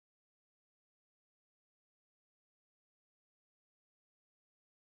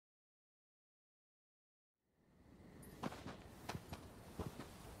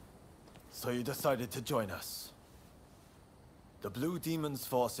 So you decided to join us. The Blue Demon's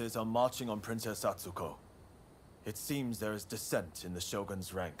forces are marching on Princess Atsuko. It seems there is dissent in the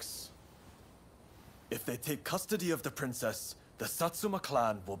Shogun's ranks. If they take custody of the princess, the Satsuma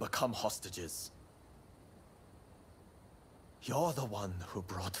clan will become hostages. You're the one who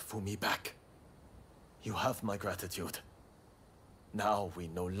brought Fumi back. You have my gratitude. Now we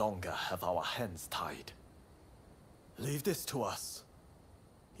no longer have our hands tied. Leave this to us.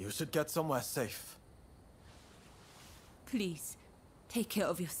 You should get somewhere safe. Please, take care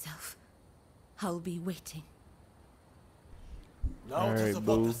of yourself. I'll be waiting. Now to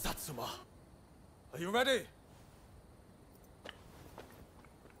support the Satsuma. Are you ready?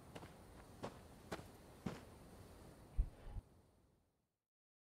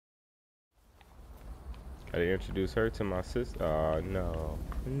 Gotta introduce her to my sister. Oh, no.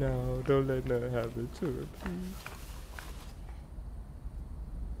 No, don't let nothing happen to her, please.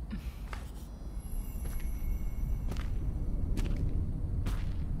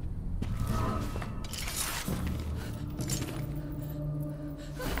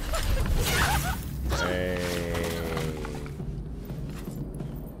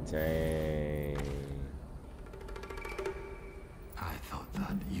 Dang. I thought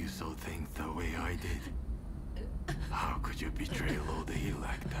that you saw things the way I did. How could you betray Lord E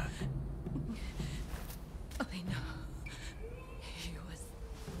like that? I know. He was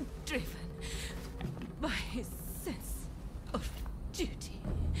driven by his sense of duty.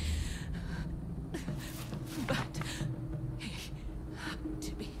 But he had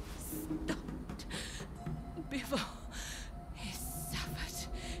to be stopped before he suffered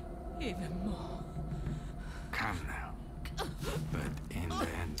even more. Come now. But in the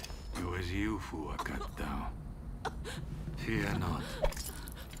end, it was you who were cut down. Fear not.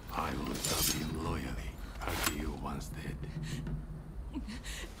 I will serve him loyally, as you once did.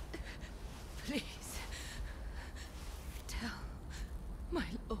 Please, tell my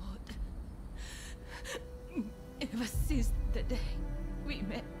lord. Ever since the day we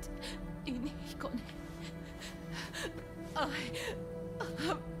met in Hikone, I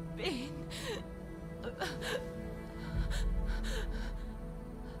have been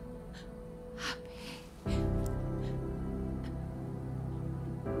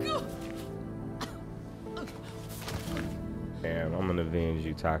gonna avenge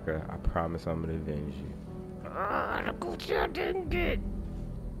you, Taka. I promise I'm gonna avenge you. Ah, look what you didn't get.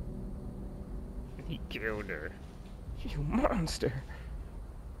 He killed her. You monster.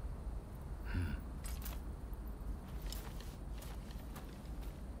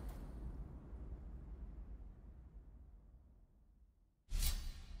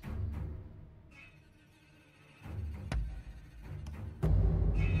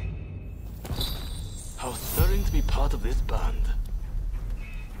 How stirring to be part of this band.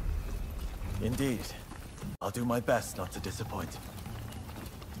 Indeed. I'll do my best not to disappoint.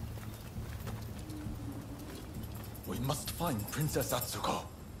 We must find Princess Atsuko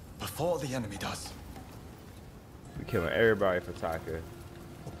before the enemy does. We're killing everybody for Taka.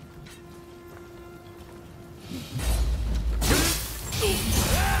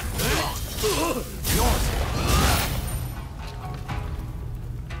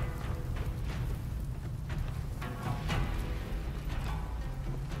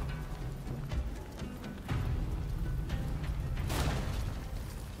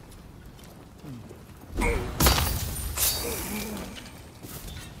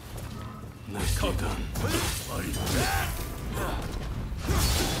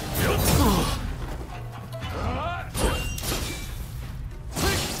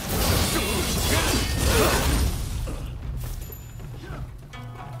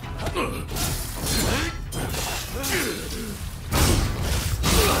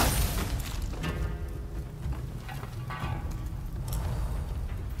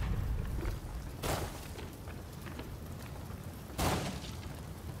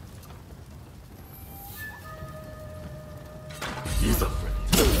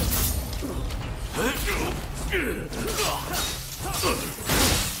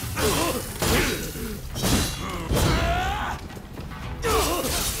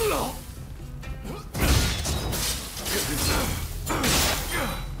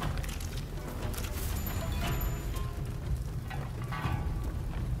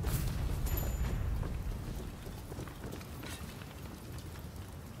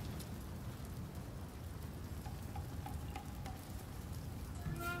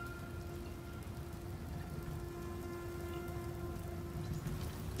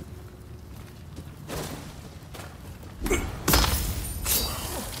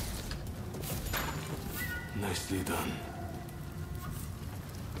 Nicely done. Nicely done.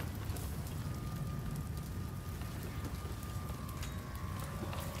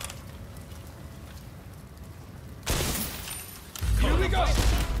 Here we go!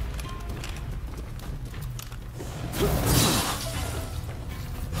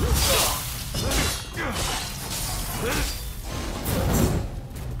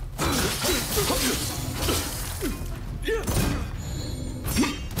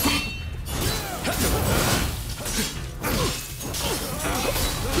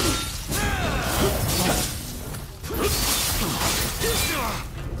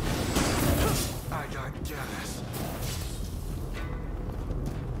 I got jealous.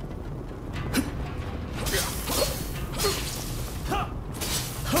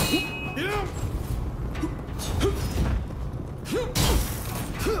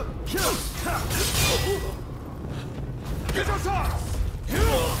 Get us off! I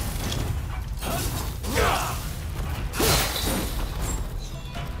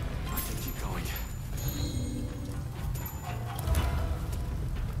can keep going.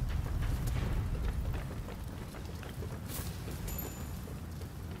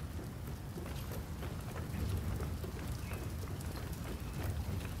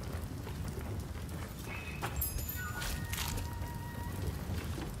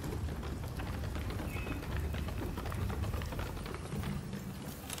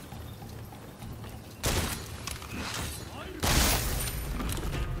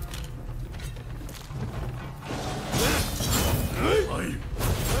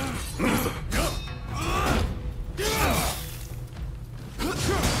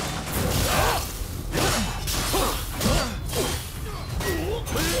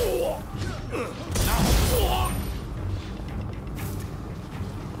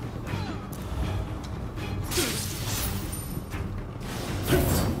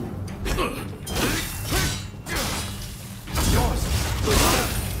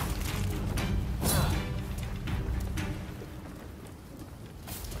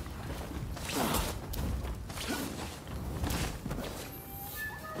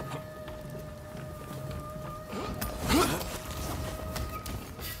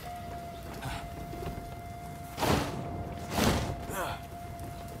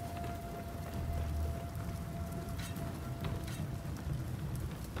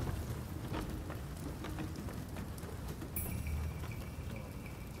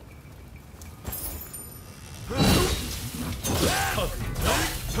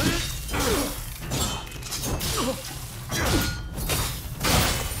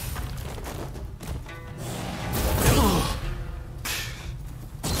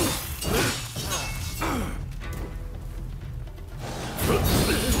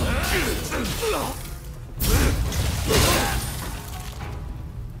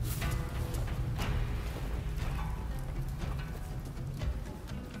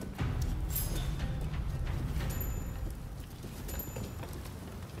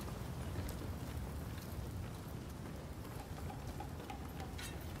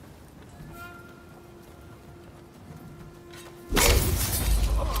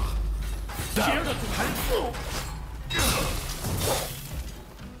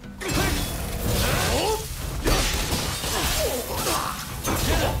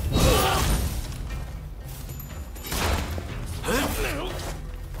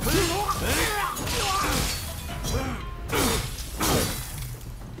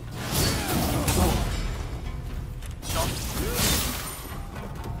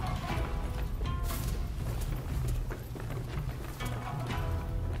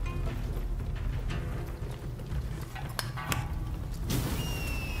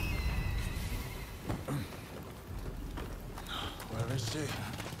 Where is she?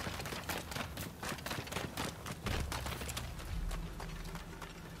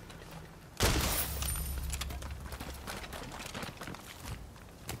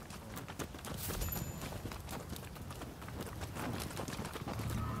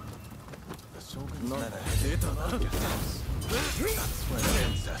 The Shogun's men are headed on our gas. That's where the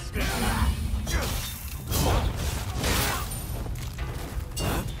princess goes.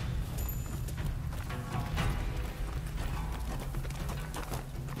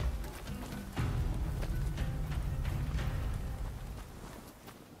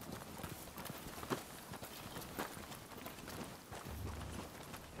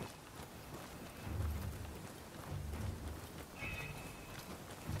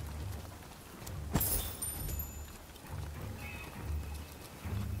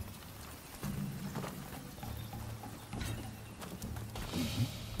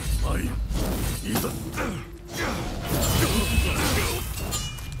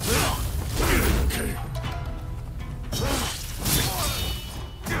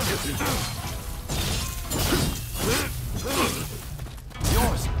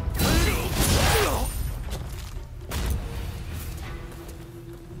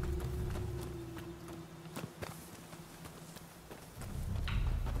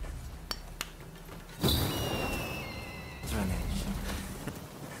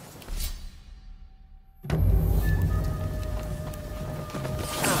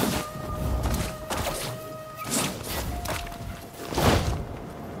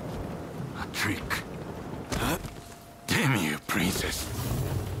 Trick. Damn you, princess.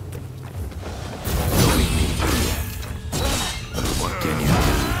 Knowing me again. What can you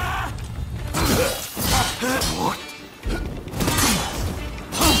do? What?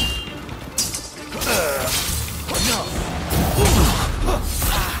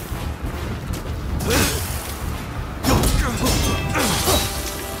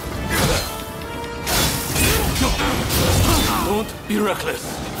 Don't be reckless.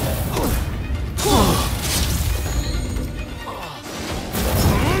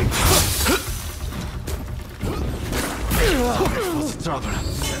 What's the trouble?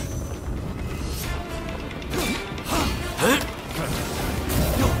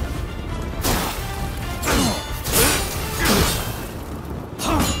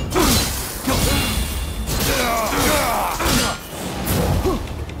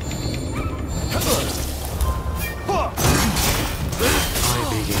 I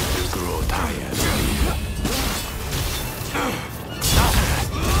begin to grow tired.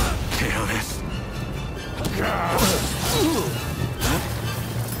 Careless.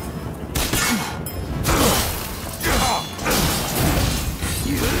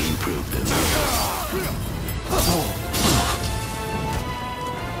 You improved a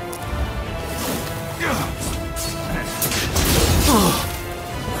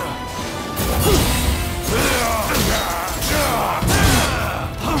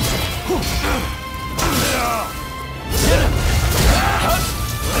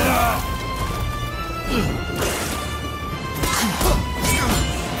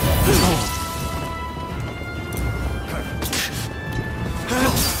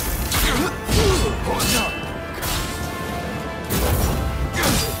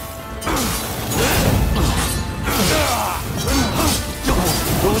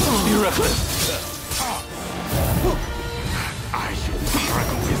I should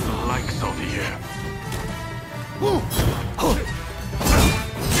struggle with the likes of you.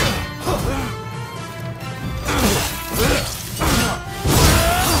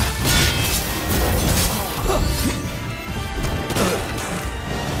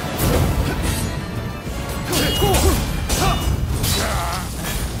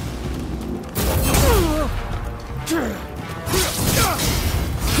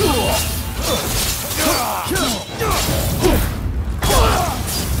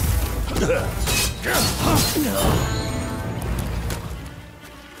 Ooh-wee,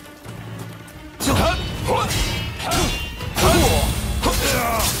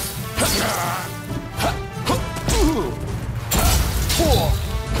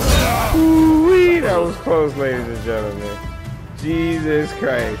 that was close, ladies and gentlemen. Jesus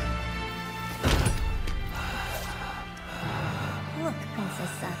Christ. Look, Princess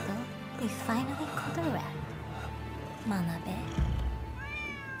Sato, we finally caught a rat. Manabe.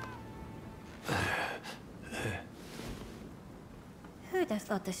 Who'd have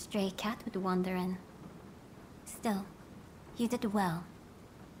thought a stray cat would wander in? Still, you did well.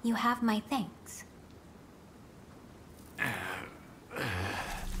 You have my thanks.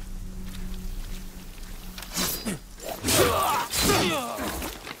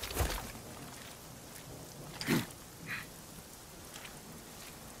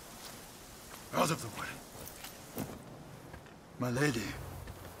 Out of the way. My lady,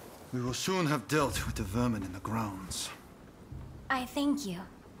 we will soon have dealt with the vermin in the grounds. I thank you.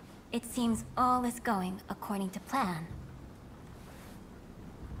 It seems all is going according to plan.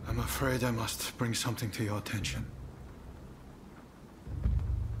 I'm afraid I must bring something to your attention.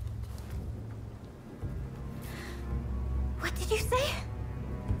 What did you say?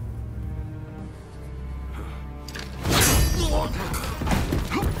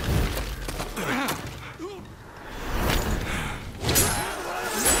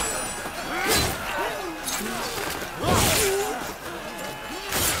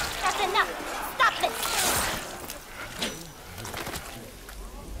 That's enough! Stop this!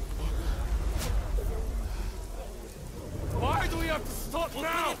 Why do we have to stop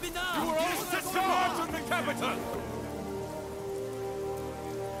now? You were all set to march on the capital!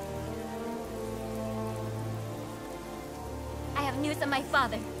 I have news of my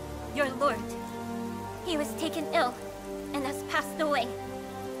father, your lord. He was taken ill and has passed away.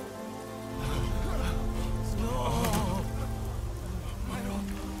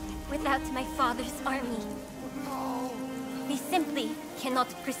 Without my father's army, we simply cannot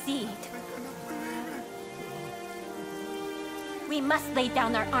proceed. We must lay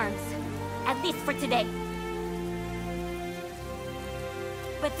down our arms, at least for today.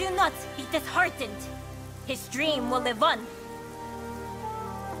 But do not be disheartened. His dream will live on.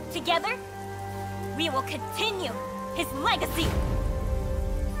 Together, we will continue his legacy.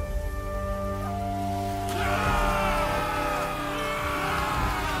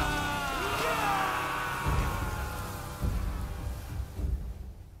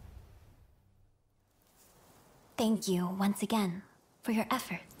 Thank you once again for your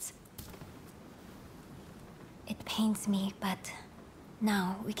efforts. It pains me, but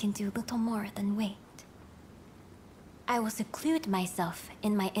now we can do little more than wait. I will seclude myself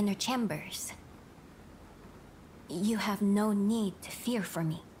in my inner chambers. You have no need to fear for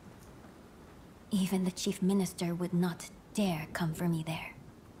me. Even the chief minister would not dare come for me there.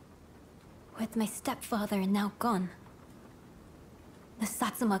 With my stepfather now gone, the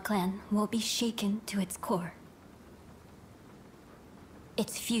Satsuma clan will be shaken to its core.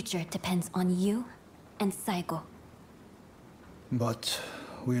 Its future depends on you and Saigo. But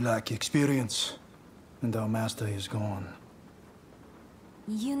we lack experience, and our master is gone.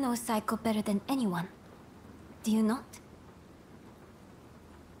 You know Saigo better than anyone, do you not?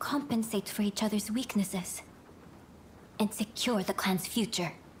 Compensate for each other's weaknesses, and secure the clan's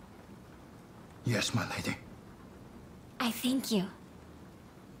future. Yes, my lady. I thank you.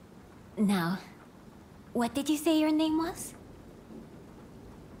 Now, what did you say your name was?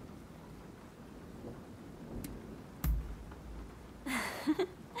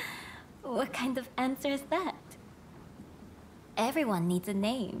 What kind of answer is that? Everyone needs a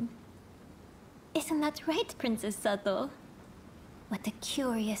name. Isn't that right, Princess Sato? What a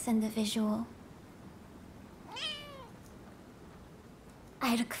curious individual.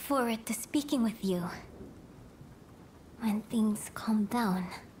 I look forward to speaking with you when things calm down.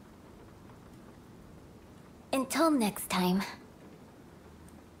 Until next time.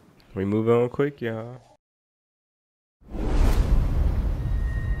 We move on quick, y'all.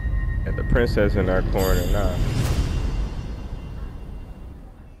 Got the princess in our corner now.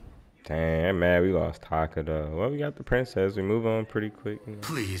 Dang, I'm mad we lost Taka though. Well, we got the princess. We move on pretty quick. You know.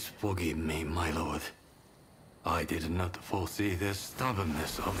 Please forgive me, my lord. I did not foresee the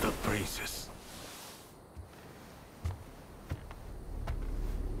stubbornness of the princess.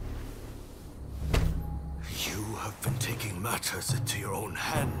 You have been taking matters into your own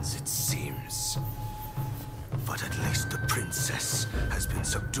hands, it seems. But at least the princess has been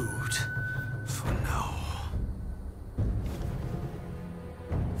subdued. For now.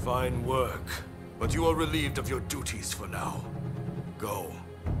 Fine work. But you are relieved of your duties for now. Go.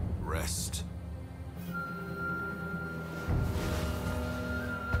 rest.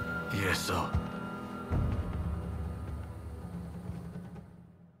 Yes, sir.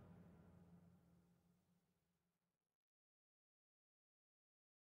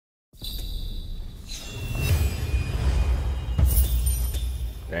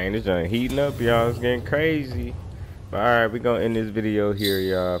 Dang, this joint heating up, y'all. It's getting crazy. But alright, we're gonna end this video here,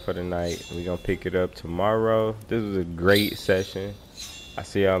 y'all, for the night. We're gonna pick it up tomorrow. This was a great session. I'll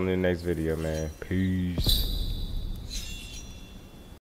see y'all in the next video, man. Peace.